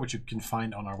newsletter, which you can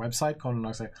find on our website,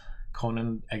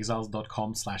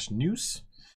 conanexiles.com/news.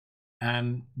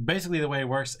 And basically the way it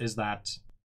works is that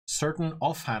certain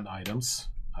offhand items,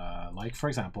 like for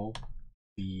example,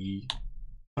 the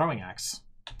throwing axe,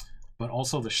 but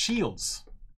also the shields,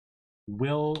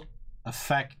 will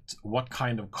affect what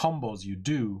kind of combos you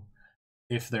do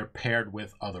if they're paired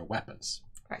with other weapons.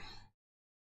 Right.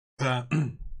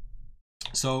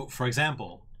 So, for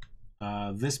example,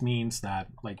 this means that,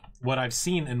 like, what I've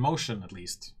seen in motion, at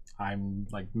least, I'm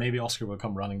like, maybe Oscar will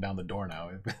come running down the door now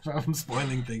if I'm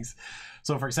spoiling things.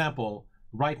 So, for example,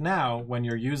 right now, when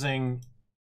you're using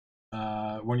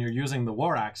the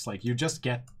war axe, like, you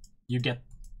get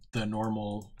the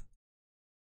normal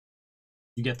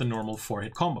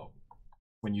 4-hit combo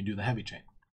when you do the heavy chain.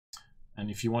 And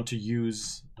if you want to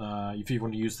use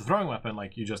the throwing weapon,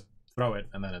 like, you just throw it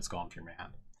and then it's gone from your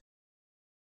hand.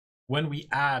 When we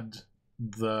add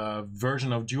the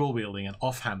version of dual wielding and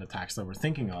offhand attacks that we're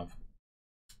thinking of,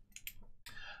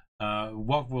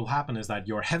 what will happen is that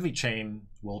your heavy chain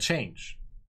will change.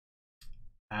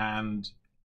 And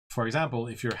for example,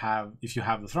 if you have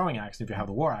the throwing axe, if you have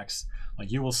the war axe,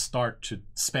 like, you will start to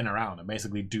spin around and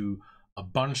basically do a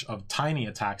bunch of tiny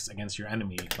attacks against your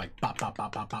enemy, like pop, pop,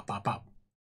 pop, pop, pop, pop, pop.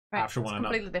 Right. After one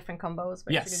another. Completely different combos.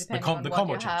 Yes, the combo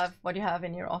what you have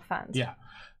in your offhand. Yeah,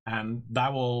 and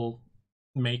that will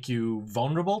make you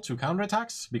vulnerable to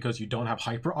counterattacks because you don't have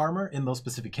hyper armor in those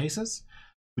specific cases.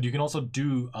 But you can also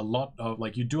do a lot of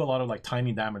like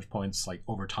tiny damage points, like,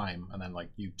 over time, and then,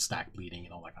 like, you stack bleeding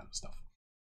and all that kind of stuff.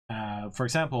 For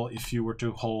example, if you were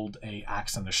to hold a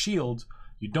axe and a shield,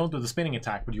 you don't do the spinning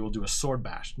attack, but you will do a sword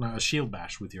bash, no, a shield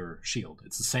bash with your shield.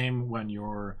 It's the same when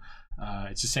you're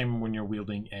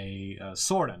wielding a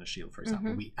sword and a shield, for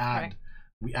example. We add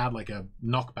like a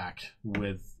knockback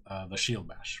with the shield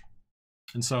bash,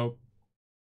 and so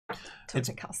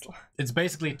it's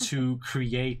basically to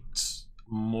create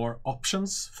more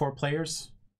options for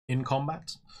players in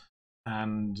combat,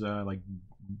 and like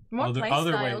more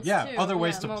other ways, other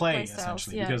ways to play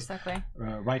essentially. Yeah, because exactly.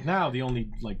 Right now the only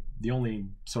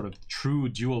sort of true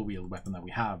dual wield weapon that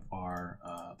we have are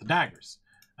the daggers,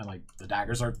 and, like, the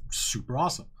daggers are super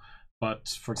awesome. But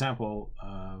for example,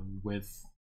 with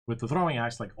the throwing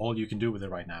axe, like, all you can do with it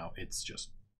right now, it's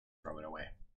just throw it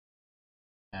away.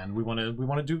 And we want to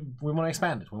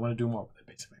expand it. We want to do more with it,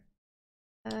 basically.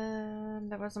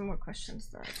 There were some more questions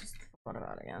that I just thought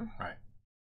about again. Right.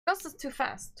 Because it's too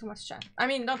fast, too much chat. I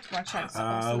mean, not too much chat.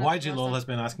 YG Lol has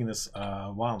been asking this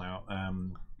a while now.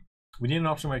 We need an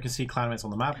option where you can see clanmates on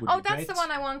the map. Oh, that's the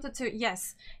one I wanted to.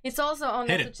 Yes, it's also on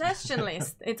the suggestion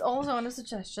list. It's also on the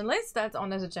suggestion list. That's on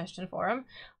the suggestion forum.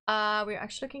 We're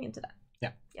actually looking into that.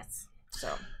 Yeah. Yes.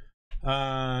 So.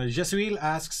 Jesuil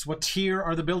asks, what tier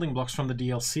are the building blocks from the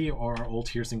DLC, or are all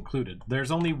tiers included?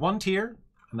 There's only one tier,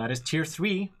 and that is tier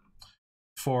 3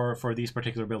 for these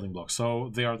particular building blocks.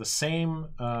 So they are the same.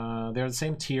 They're the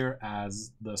same tier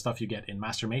as the stuff you get in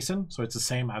Master Mason. So it's the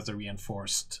same as the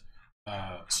reinforced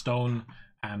stone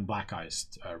and black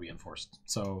iced reinforced.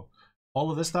 So all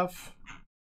of this stuff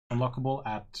unlockable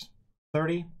at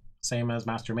 30, same as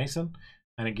Master Mason,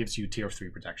 and it gives you tier 3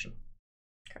 protection.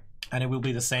 Okay. And it will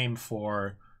be the same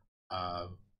for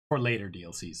later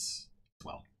DLCs as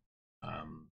well.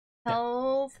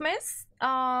 Health Miss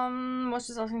was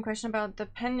just asking a question about the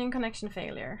pending connection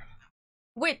failure,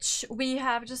 which we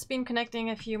have just been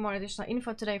connecting a few more additional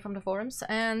info today from the forums,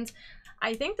 and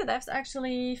I think the devs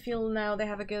actually feel now they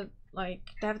have a good, like,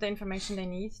 they have the information they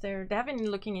need. They have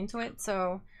been looking into it,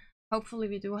 so hopefully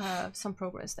we do have some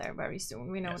progress there very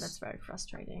soon. We know that's very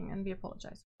frustrating, and we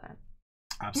apologize for that.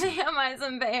 Absolutely. Yeah,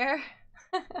 Myson Bear.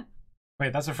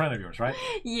 Wait, that's a friend of yours, right?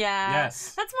 Yeah.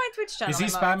 Yes. That's my Twitch channel. Is he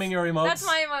emotes. Spamming your emotes? That's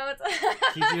my emote.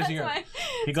 He's using your...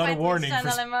 He got a warning. He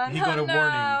got a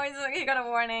warning. No, he got a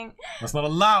warning. That's not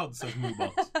allowed, says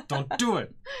Moobot. Don't do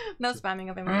it. No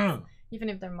spamming of emotes, even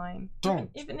if they're mine.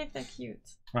 Don't. Even if they're cute.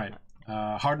 Right.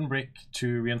 Hardened brick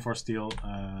to reinforced steel.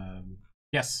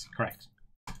 Yes, correct.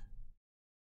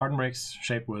 Hardened bricks,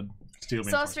 shape wood, steel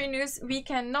reinforced. Saucery News, we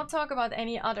cannot talk about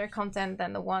any other content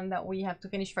than the one that we have to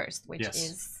finish first, which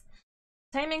is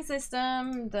taming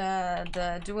system,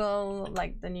 the dual,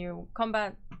 like the new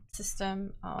combat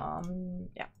system.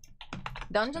 Yeah,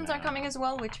 dungeons are coming as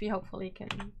well, which we hopefully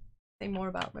can say more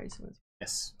about very soon.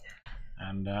 Yes,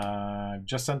 and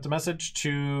just sent a message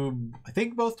to I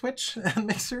think both Twitch and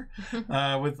Mixer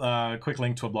with a quick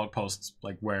link to a blog post,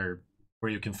 like where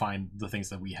you can find the things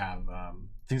that we have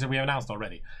announced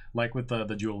already, like with the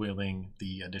dual wielding,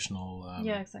 the additional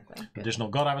exactly, additional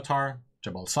god avatar,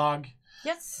 Jabal Sag.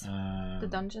 Yes. The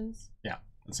dungeons. Yeah,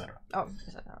 etc. Oh,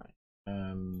 is that alright?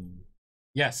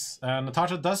 Yes,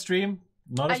 Natasha does stream.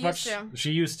 Not as much.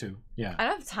 She used to. Yeah. I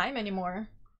don't have time anymore.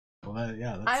 Well,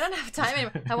 that's... I don't have time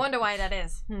anymore. I wonder why that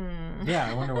is. Yeah,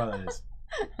 I wonder why that is.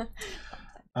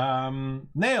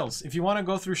 Nails. If you want to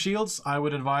go through shields, I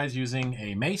would advise using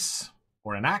a mace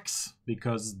or an axe,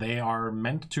 because they are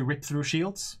meant to rip through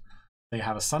shields. They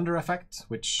have a sunder effect,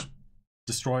 which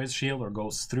destroys shield or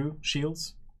goes through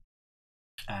shields.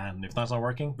 And if that's not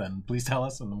working, then please tell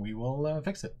us and we will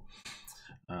fix it.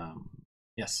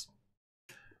 Yes.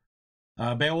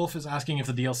 Beowulf is asking if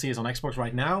the DLC is on Xbox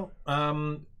right now.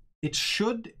 It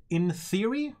should, in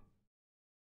theory.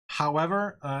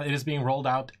 However, it is being rolled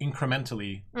out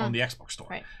incrementally on the Xbox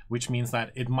Store, which means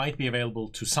that it might be available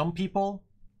to some people,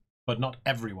 but not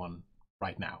everyone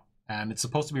right now. And it's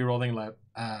supposed to be rolling out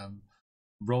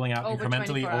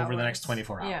incrementally over the next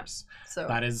 24 hours. So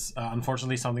that is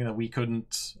unfortunately something that we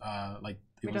couldn't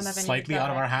it was slightly out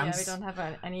of our hands. Yeah, we don't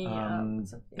have any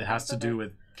it has to do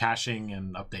with caching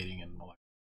and updating and all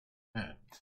that.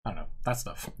 I don't know, that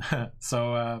stuff.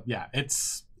 So yeah,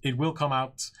 it will come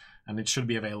out, and it should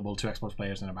be available to Xbox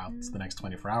players in about the next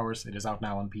 24 hours. It is out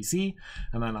now on PC,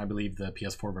 and then I believe the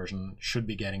PS4 version should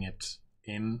be getting it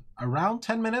in around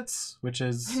 10 minutes, which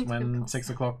is when 6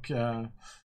 o'clock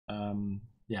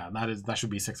yeah, that should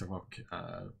be 6 o'clock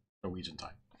Norwegian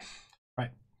time.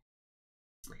 Right.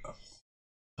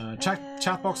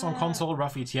 Chat box on console,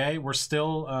 rough ETA. We're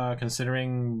still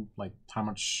considering like how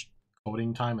much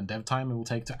coding time and dev time it will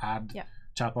take to add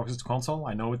chat boxes to console.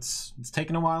 I know it's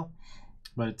taken a while,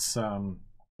 but it's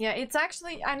yeah, it's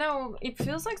actually, I know it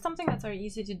feels like something that's very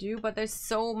easy to do, but there's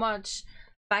so much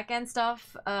backend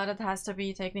stuff that has to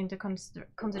be taken into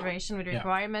consideration with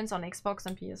requirements on Xbox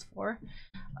and PS4,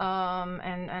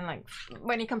 and like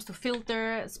when it comes to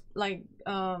filters, like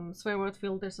swear word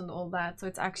filters and all that. So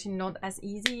it's actually not as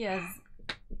easy as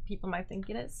people might think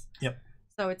it is. Yep.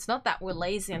 So it's not that we're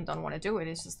lazy and don't want to do it.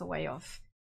 It's just a way of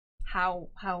how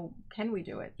can we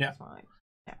do it. Yeah.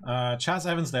 Chaz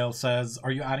Evansdale says,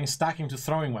 "Are you adding stacking to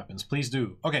throwing weapons? Please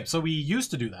do." Okay, so we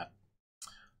used to do that.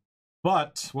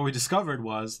 But what we discovered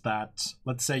was that,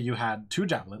 let's say you had 2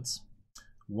 javelins,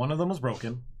 one of them was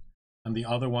broken, and the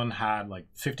other one had like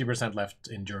 50% left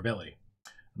in durability.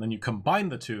 And then you combine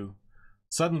the two,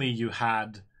 suddenly you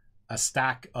had a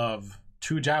stack of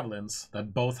 2 javelins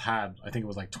that both had, I think it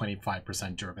was like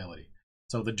 25% durability.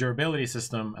 So the durability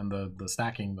system and the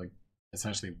stacking, like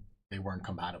essentially they weren't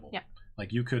compatible. Yeah.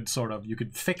 Like you could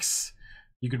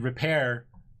repair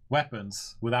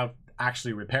weapons without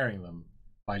actually repairing them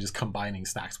by just combining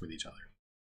stacks with each other,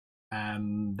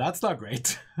 and that's not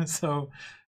great. So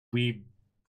we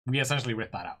essentially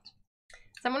ripped that out.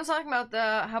 Someone was talking about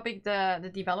how big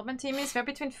the development team is. We're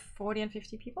between 40 and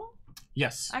 50 people.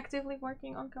 Yes. Actively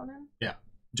working on Conan. Yeah.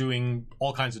 Doing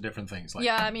all kinds of different things. Like,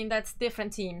 yeah, I mean, that's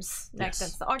different teams. Like, yes.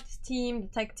 That's the artist team, the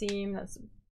tech team, that's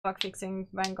bug fixing,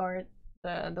 Vanguard,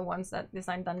 the ones that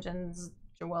design dungeons,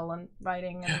 Joel, and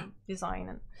writing and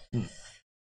design. And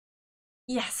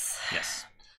yes. Yes.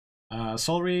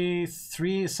 Solry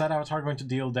 3 is said avatar going to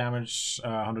deal damage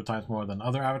 100 times more than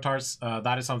other avatars.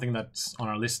 That is something that's on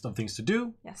our list of things to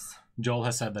do. Yes. Joel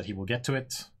has said that he will get to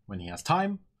it when he has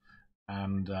time.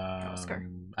 And Oscar.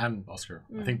 I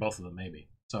think both of them maybe.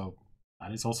 So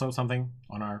that is also something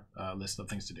on our list of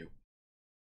things to do.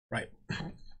 Right.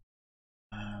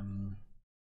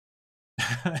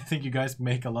 I think you guys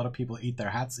make a lot of people eat their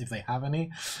hats if they have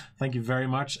any. Thank you very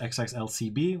much,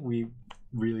 XXLCB. We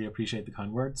really appreciate the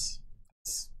kind words.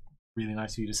 It's really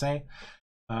nice of you to say.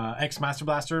 Master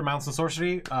Blaster, Mounts and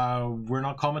Sorcery. We're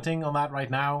not commenting on that right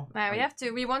now. No,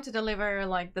 we want to deliver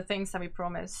like the things that we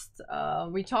promised.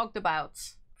 We talked about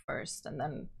first, and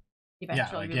then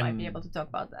eventually we might be able to talk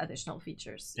about additional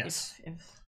features. Yes.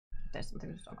 If there's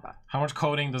something to talk about. How much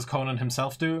coding does Conan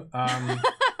himself do?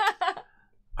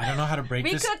 I don't know how to break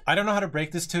this. I don't know how to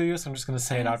break this to you, so I'm just going to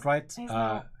say it outright.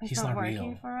 He's not working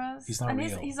real. For us. He's not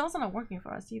real. He's also not working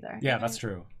for us either. Yeah, that's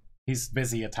true. He's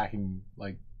busy attacking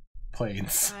like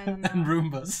planes and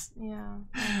Roombas. Yeah.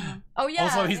 Oh yeah.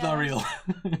 Also, he's not real.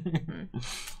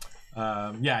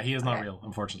 Yeah, he is not real,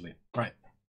 unfortunately. Right.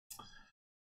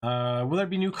 Will there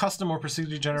be new custom or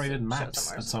procedurally generated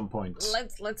maps at some point?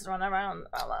 Let's run around.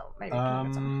 Maybe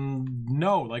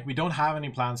no, like we don't have any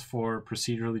plans for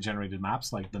procedurally generated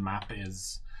maps. Like the map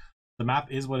is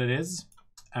what it is.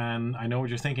 And I know what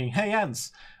you're thinking. Hey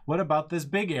Jens, what about this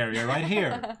big area right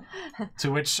here?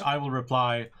 To which I will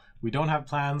reply, we don't have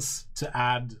plans to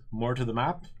add more to the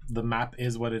map. The map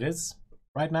is what it is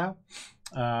right now.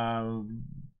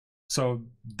 So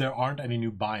there aren't any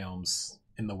new biomes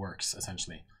in the works,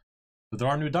 essentially. But there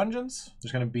are new dungeons.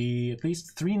 There's going to be at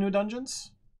least 3 new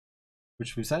dungeons,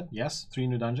 which we've said, yes, 3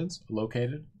 new dungeons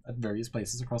located at various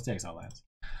places across the Exile lands.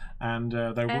 And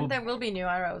there will be new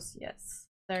arrows, yes.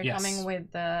 They're coming with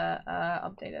the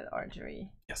updated archery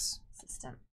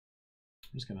system.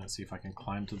 I'm just going to see if I can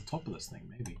climb to the top of this thing,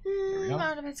 maybe. There we go.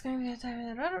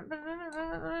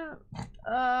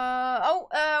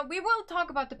 We will talk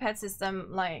about the pet system,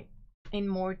 like, in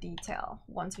more detail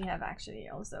once we have actually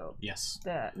also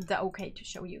the okay to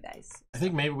show you guys. I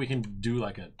think maybe we can do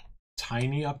like a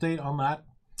tiny update on that.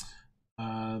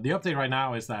 The update right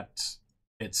now is that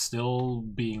it's still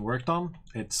being worked on.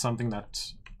 It's something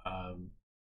that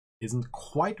isn't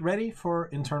quite ready for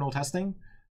internal testing,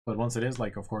 but once it is,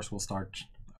 like, of course we'll start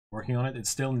working on it. It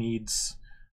still needs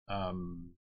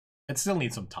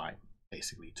some time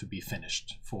basically to be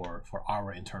finished for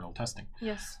our internal testing.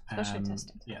 Yes, especially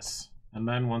testing. Yes. And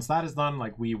then once that is done,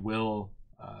 like we will,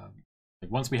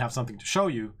 like once we have something to show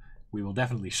you, we will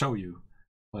definitely show you.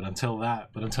 But until that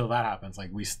happens, like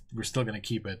we're still gonna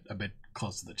keep it a bit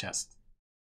close to the chest,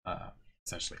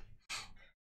 essentially.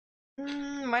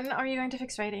 When are you going to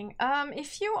fix rating?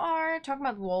 If you are talking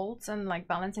about vaults and like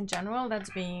balance in general, that's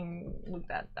being looked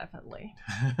at definitely.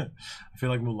 I feel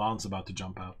like Mulan's about to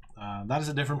jump out. That is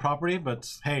a different property, but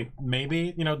hey,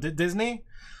 maybe Disney.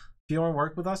 If you want to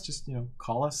work with us, just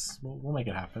call us. We'll make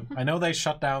it happen. I know they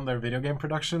shut down their video game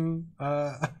production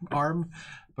arm,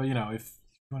 but if you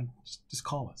want, just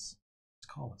call us.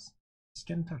 Just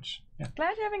get in touch. Yeah.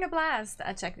 Glad you're having a blast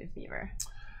at Check with Fever.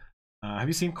 Have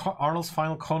you seen Arnold's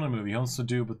final Conan movie? He wants to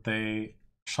do, but they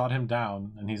shot him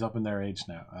down, and he's up in their age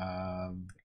now.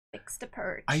 Fix the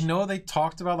purge. I know they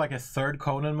talked about like a 3rd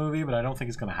Conan movie, but I don't think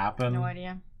it's gonna happen. No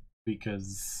idea.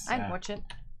 Because I'd watch it.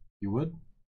 You would?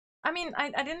 I mean,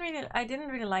 I didn't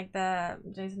really like the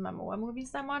Jason Momoa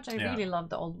movies that much. I really love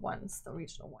the old ones, the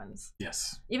original ones.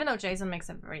 Yes. Even though Jason makes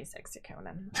a very sexy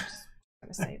Conan. I'm just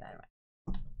gonna say that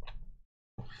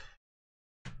right.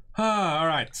 All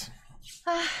right.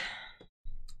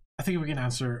 I think we can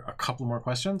answer a couple more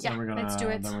questions. Yeah, and we're gonna, let's do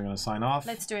it. Then we're gonna sign off.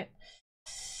 Let's do it.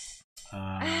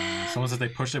 Someone says they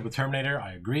pushed it with Terminator.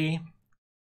 I agree.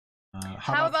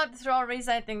 How about the thrall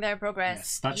resetting their progress?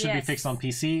 Yes, that should be fixed on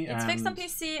PC. It's fixed on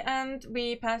PC, and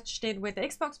we patched it with the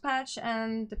Xbox patch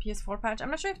and the PS4 patch. I'm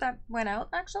not sure if that went out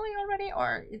actually already,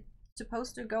 or it's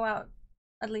supposed to go out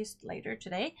at least later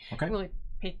today. Okay. We'll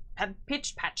be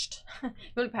patched.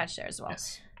 We'll be patched there as well.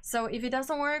 Yes. So if it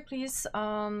doesn't work, please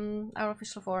our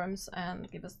official forums and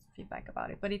give us feedback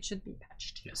about it. But it should be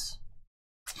patched. Yes.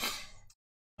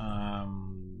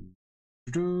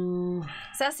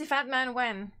 Sassy Fat Man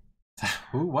when?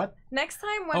 Who? What? Next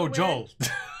time when? Oh, Joel.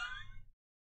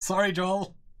 Sorry,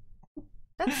 Joel.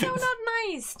 That's so not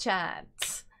nice, chat.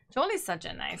 Joel is such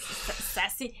a nice,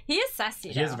 sassy. He is sassy.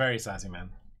 He is very sassy, man.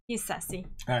 He's sassy.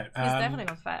 All right. He's definitely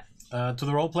not fat. To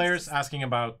the role players asking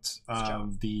about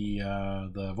the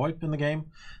VoIP in the game,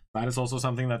 that is also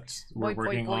something that we're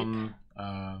working on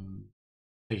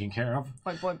taking care of.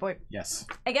 VoIP. Yes.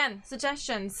 Again,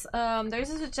 suggestions. There is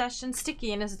a suggestion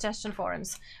sticky in the suggestion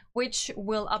forums, which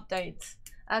will update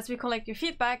as we collect your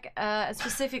feedback,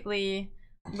 specifically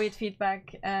with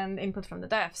feedback and input from the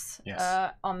devs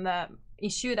on the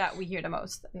issue that we hear the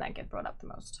most and that get brought up the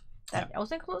most. That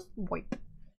also includes VoIP.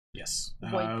 Yes.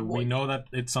 VoIP. We know that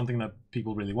it's something that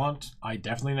people really want. I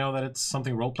definitely know that it's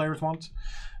something role players want.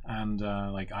 And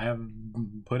like I have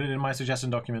put it in my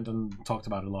suggestion document and talked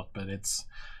about it a lot, but it's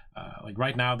like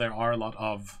right now there are a lot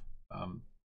of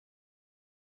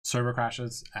server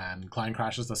crashes and client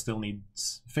crashes that still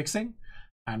needs fixing,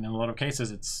 and in a lot of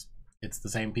cases it's the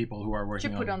same people who are working.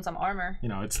 Should put on some armor. You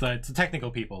know, it's the technical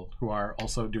people who are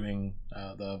also doing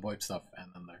the VoIP stuff and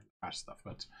then the crash stuff.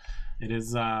 But it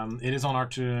is on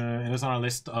our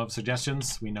list of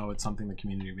suggestions. We know it's something the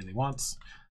community really wants,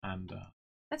 and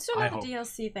let's do another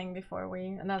DLC thing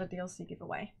another DLC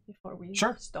giveaway before we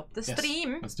stop the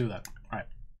stream. Let's do that. All right.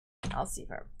 I'll see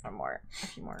for a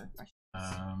few more questions.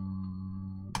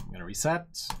 I'm gonna reset.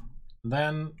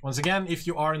 Then once again, if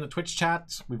you are in the Twitch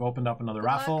chat, we've opened up another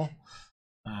raffle.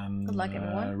 And good luck,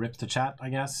 everyone. Rip the chat, I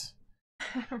guess.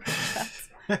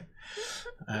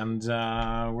 And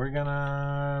we're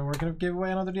gonna give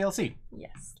away another DLC.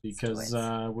 Yes. Because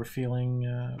we're feeling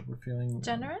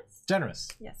generous. Generous.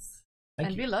 Yes.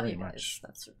 Thank you we love very you guys. much.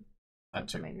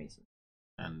 That's the main reason.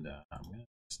 And I'm gonna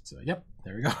just yep,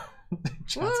 there we go.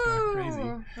 Chat's going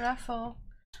crazy. Raffle,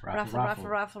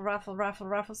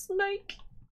 snake.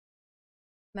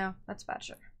 No, that's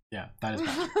Badger. Yeah, that is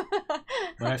Badger.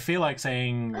 But I feel like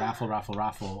saying raffle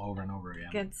over and over again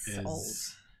gets old.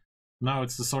 No,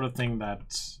 it's the sort of thing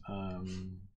that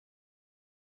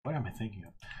what am I thinking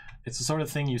of? It's the sort of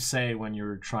thing you say when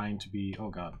you're trying to be. Oh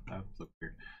God, that looked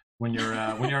weird. When you're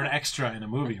an extra in a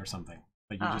movie or something.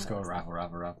 Like you just go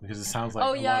raffle because it sounds like a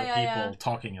lot of people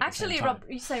talking at the same time.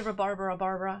 You say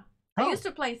Barbara. I used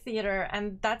to play theater,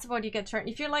 and that's what you get turned.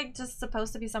 If you're like just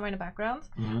supposed to be somewhere in the background,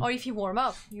 or if you warm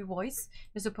up your voice,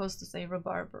 you're supposed to say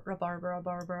Barbara.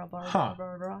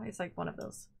 It's like one of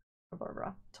those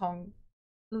Barbara tongue,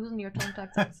 losing your tongue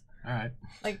tactics. All right.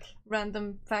 Like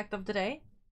random fact of the day,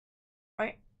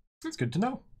 right? It's good to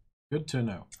know. Good to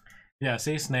know. Yeah,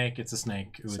 say snake. It's a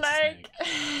snake. Ooh, snake.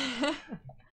 It's a snake.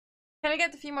 Can I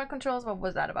get a few more controls? What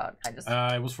was that about?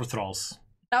 It was for thralls.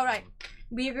 All right.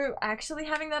 We are actually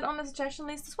having that on the suggestion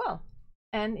list as well,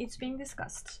 and it's being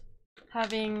discussed.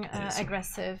 Having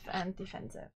aggressive and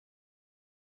defensive.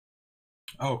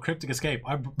 Oh, Cryptic Escape!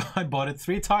 I bought it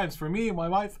 3 times for me, my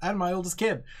wife, and my oldest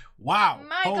kid. Wow!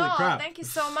 My God! Crap. Thank you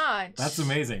so much. That's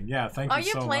amazing. Yeah, thank you so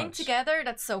much. Are you playing together?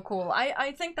 That's so cool.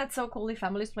 I think that's so cool if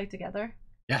families play together.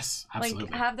 Yes, absolutely.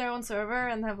 Like have their own server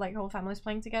and have like whole families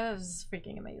playing together. This is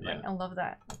freaking amazing. Yeah. I love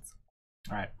that.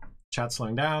 All right, chat's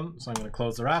slowing down, so I'm going to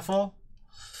close the raffle.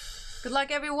 Good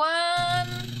luck, everyone.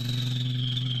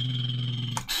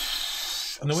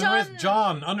 And the winner is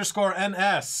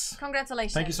John_NS.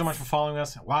 Congratulations. Thank you so much for following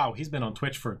us. Wow, he's been on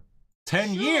Twitch for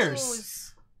 10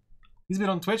 years. He's been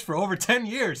on Twitch for over 10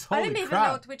 years. Holy I didn't even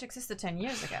know Twitch existed 10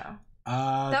 years ago.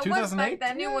 That 2008? Was back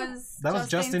then. It was that was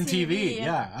just in TV.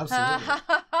 Yeah, absolutely.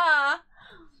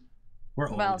 We're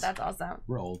old. Well, that's awesome.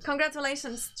 We're old.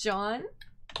 Congratulations, John.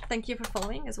 Thank you for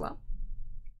following as well.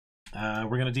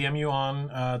 We're going to DM you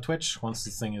on Twitch once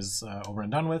this thing is over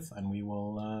and done with, and we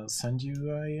will send you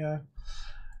a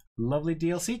lovely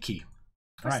DLC key.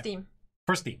 For Steam.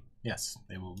 For Steam, yes.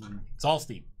 It's all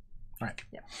Steam. All right.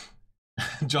 Yeah.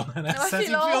 John says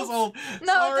he feels old.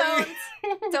 No, sorry.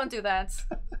 don't do that.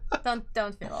 Don't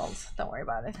feel old. Don't worry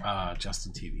about it.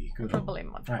 Justin TV. Good. Probably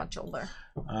much older.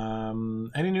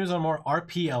 Any news on more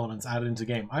RP elements added into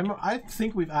game? I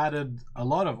think we've added a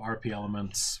lot of RP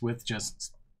elements with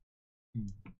just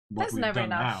what we've done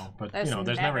now, but there's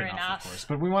never enough, of course.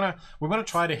 But we want to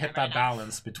try to hit that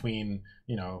balance between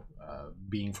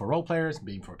being for role players,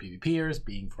 being for PvPers,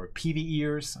 being for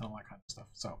PvEers, and all that kind of stuff.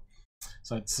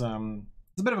 So it's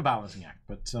a bit of a balancing act,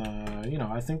 but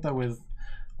I think that with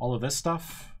all of this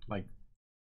stuff, like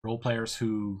role players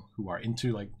who are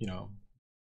into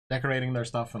decorating their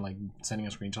stuff and like sending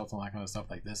us screenshots and all that kind of stuff,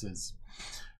 like this is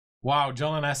wow.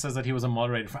 John S says that he was a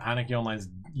moderator for Anarchy Online's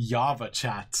Java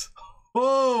chat.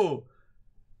 Oh,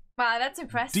 wow, that's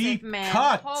impressive, deep man.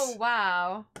 Cut. Oh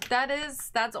wow,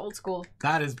 that's old school.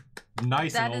 That is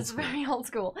nice. That is very old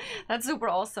school. That's super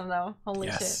awesome though. Holy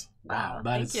shit. Wow,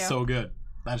 that is so good.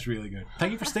 That's really good.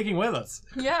 Thank you for sticking with us.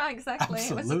 Yeah, exactly.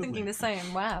 Absolutely. I was thinking the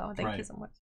same. Wow, thank you so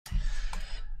much.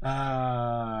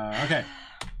 Okay.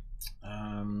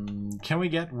 Can we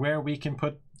get where we can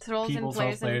put people,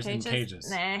 players in cages?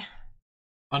 Nah.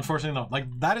 Unfortunately not. Like,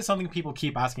 that is something people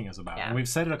keep asking us about. Yeah. And we've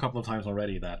said it a couple of times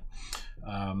already that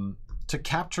to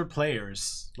capture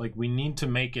players, like, we need to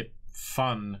make it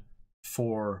fun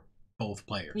for both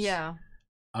players. Yeah.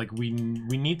 Like, we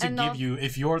need to give you,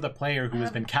 if you're the player who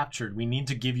has been captured, we need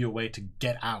to give you a way to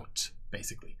get out,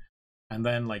 basically. And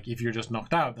then, like, if you're just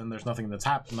knocked out, then there's nothing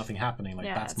nothing happening. Like,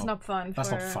 that's not fun.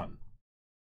 That's not fun.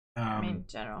 I mean,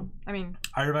 general. I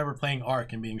remember playing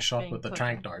Ark and being shot with the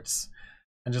tranq darts,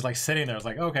 and just like sitting there. I was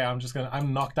like, okay,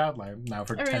 I'm knocked out now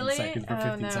for 10 seconds, for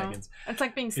 15 seconds. It's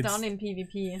like being stunned in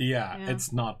PvP. Yeah,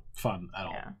 it's not fun at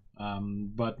all.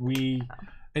 But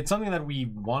it's something that we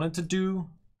wanted to do,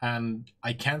 and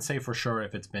I can't say for sure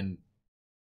if it's been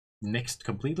nixed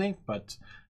completely, but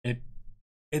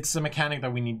it's a mechanic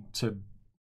that we need to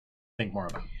think more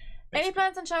about. Basically. Any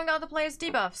plans on showing other players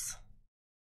debuffs?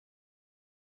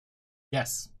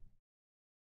 Yes.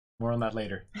 More on that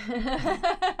later.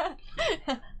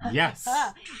 Yes.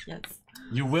 Yes.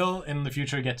 You will in the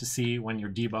future get to see when you're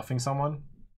debuffing someone,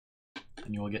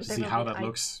 and you will get to see how that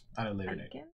looks at a later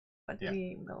date. But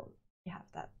we will have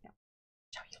that. Yeah.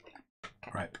 Show you later.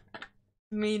 Okay. Right.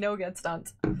 Me no get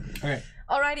stunned. Okay.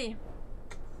 Alrighty.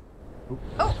 Oop.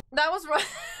 Oh, that was right.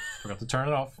 Forgot to turn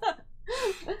it off.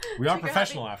 We are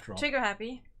professional after all. Trigger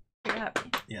happy. Trigger happy.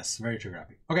 Yes, very trigger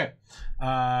happy. Okay.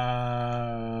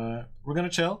 We're gonna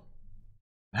chill.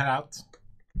 Head out.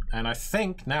 And I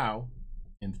think now,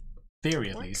 in theory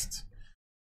at least,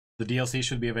 the DLC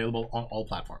should be available on all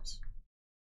platforms.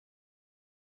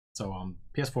 So on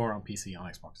PS4, on PC, on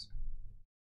Xbox.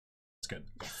 It's good.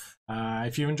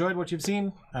 If you've enjoyed what you've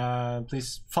seen,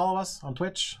 please follow us on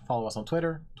Twitch, follow us on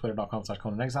Twitter,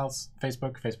 twitter.com/ConanExiles,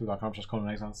 Facebook,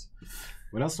 facebook.com/ConanExiles.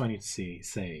 What else do I need to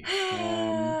say?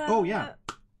 Oh, yeah.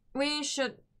 We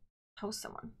should host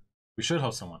someone. We should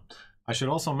host someone. I should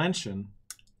also mention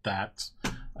that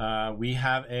we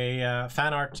have a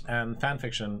fan art and fan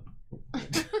fiction.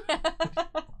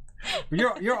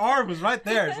 Your arm was right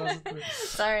there. So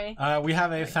sorry. We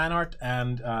have a fan art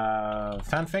and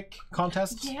fanfic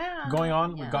contest going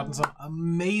on. We've gotten some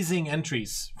amazing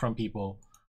entries from people,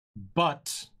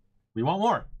 but we want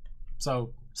more.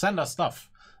 So send us stuff.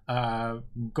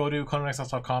 Go to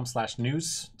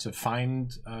ConanExiles.com/news to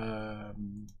find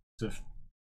to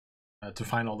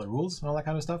find all the rules and all that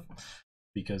kind of stuff,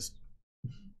 because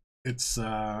it's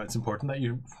important that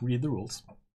you read the rules.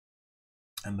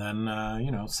 And then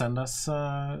send us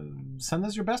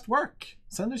your best work,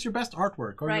 send us your best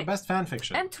artwork or your best fan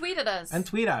fiction, and tweet at us.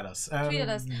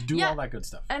 Do all that good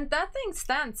stuff. And that thing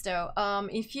stands though.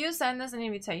 If you send us an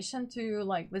invitation to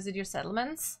like visit your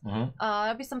settlements,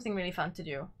 that'd be something really fun to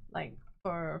do, like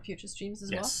for future streams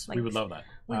as well. Yes, like, we would love that.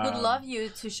 We would love you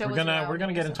to show us. We're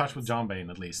gonna get in touch with John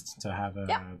Bain at least to have a.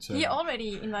 Yeah, he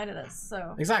already invited us,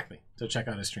 so. Exactly, to check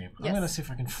out his stream. Yes. I'm gonna see if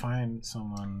I can find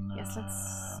someone. Yes,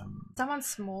 someone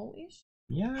small-ish.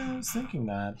 Yeah, I was thinking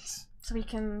that. So we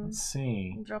can. Let's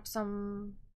see. Drop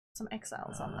some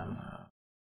Exiles on them.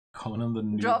 Conan the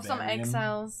Nubarian. Drop some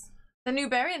Exiles. The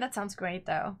Nubarian, that sounds great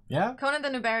though. Yeah. Conan the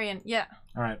Nubarian, yeah.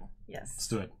 All right. Yes. Let's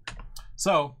do it.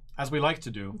 So, as we like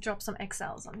to do. Drop some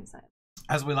Exiles on his side.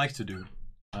 As we like to do,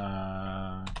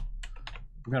 we're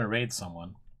gonna raid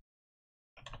someone,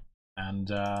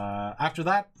 and after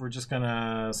that, we're just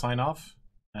gonna sign off.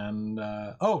 And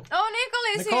oh,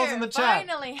 Nicole's Nicole's here. In the chat.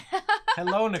 Finally.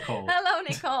 Hello, Nicole. Hello,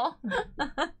 Nicole.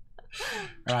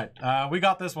 All right, we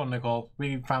got this one, Nicole.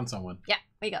 We found someone. Yeah,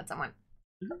 we got someone.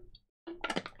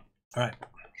 All right,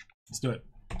 let's do it.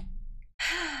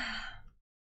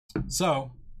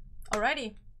 So.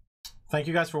 Alrighty. Thank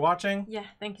you guys for watching. Yeah,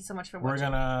 thank you so much for watching. We're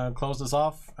gonna close this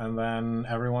off, and then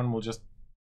everyone will just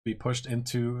be pushed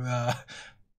into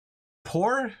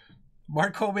poor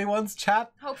Mark Kobe one's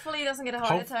chat. Hopefully he doesn't get a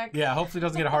heart attack. Yeah, hopefully he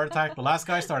doesn't get a heart attack. The last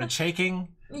guy started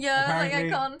shaking. Yeah,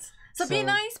 apparently. Like I can't. So be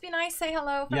nice, say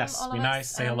hello from yes, all of be nice,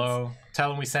 say hello. Tell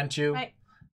them we sent you. Right.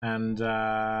 And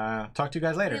talk to you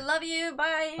guys later. We love you.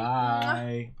 Bye.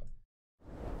 Bye.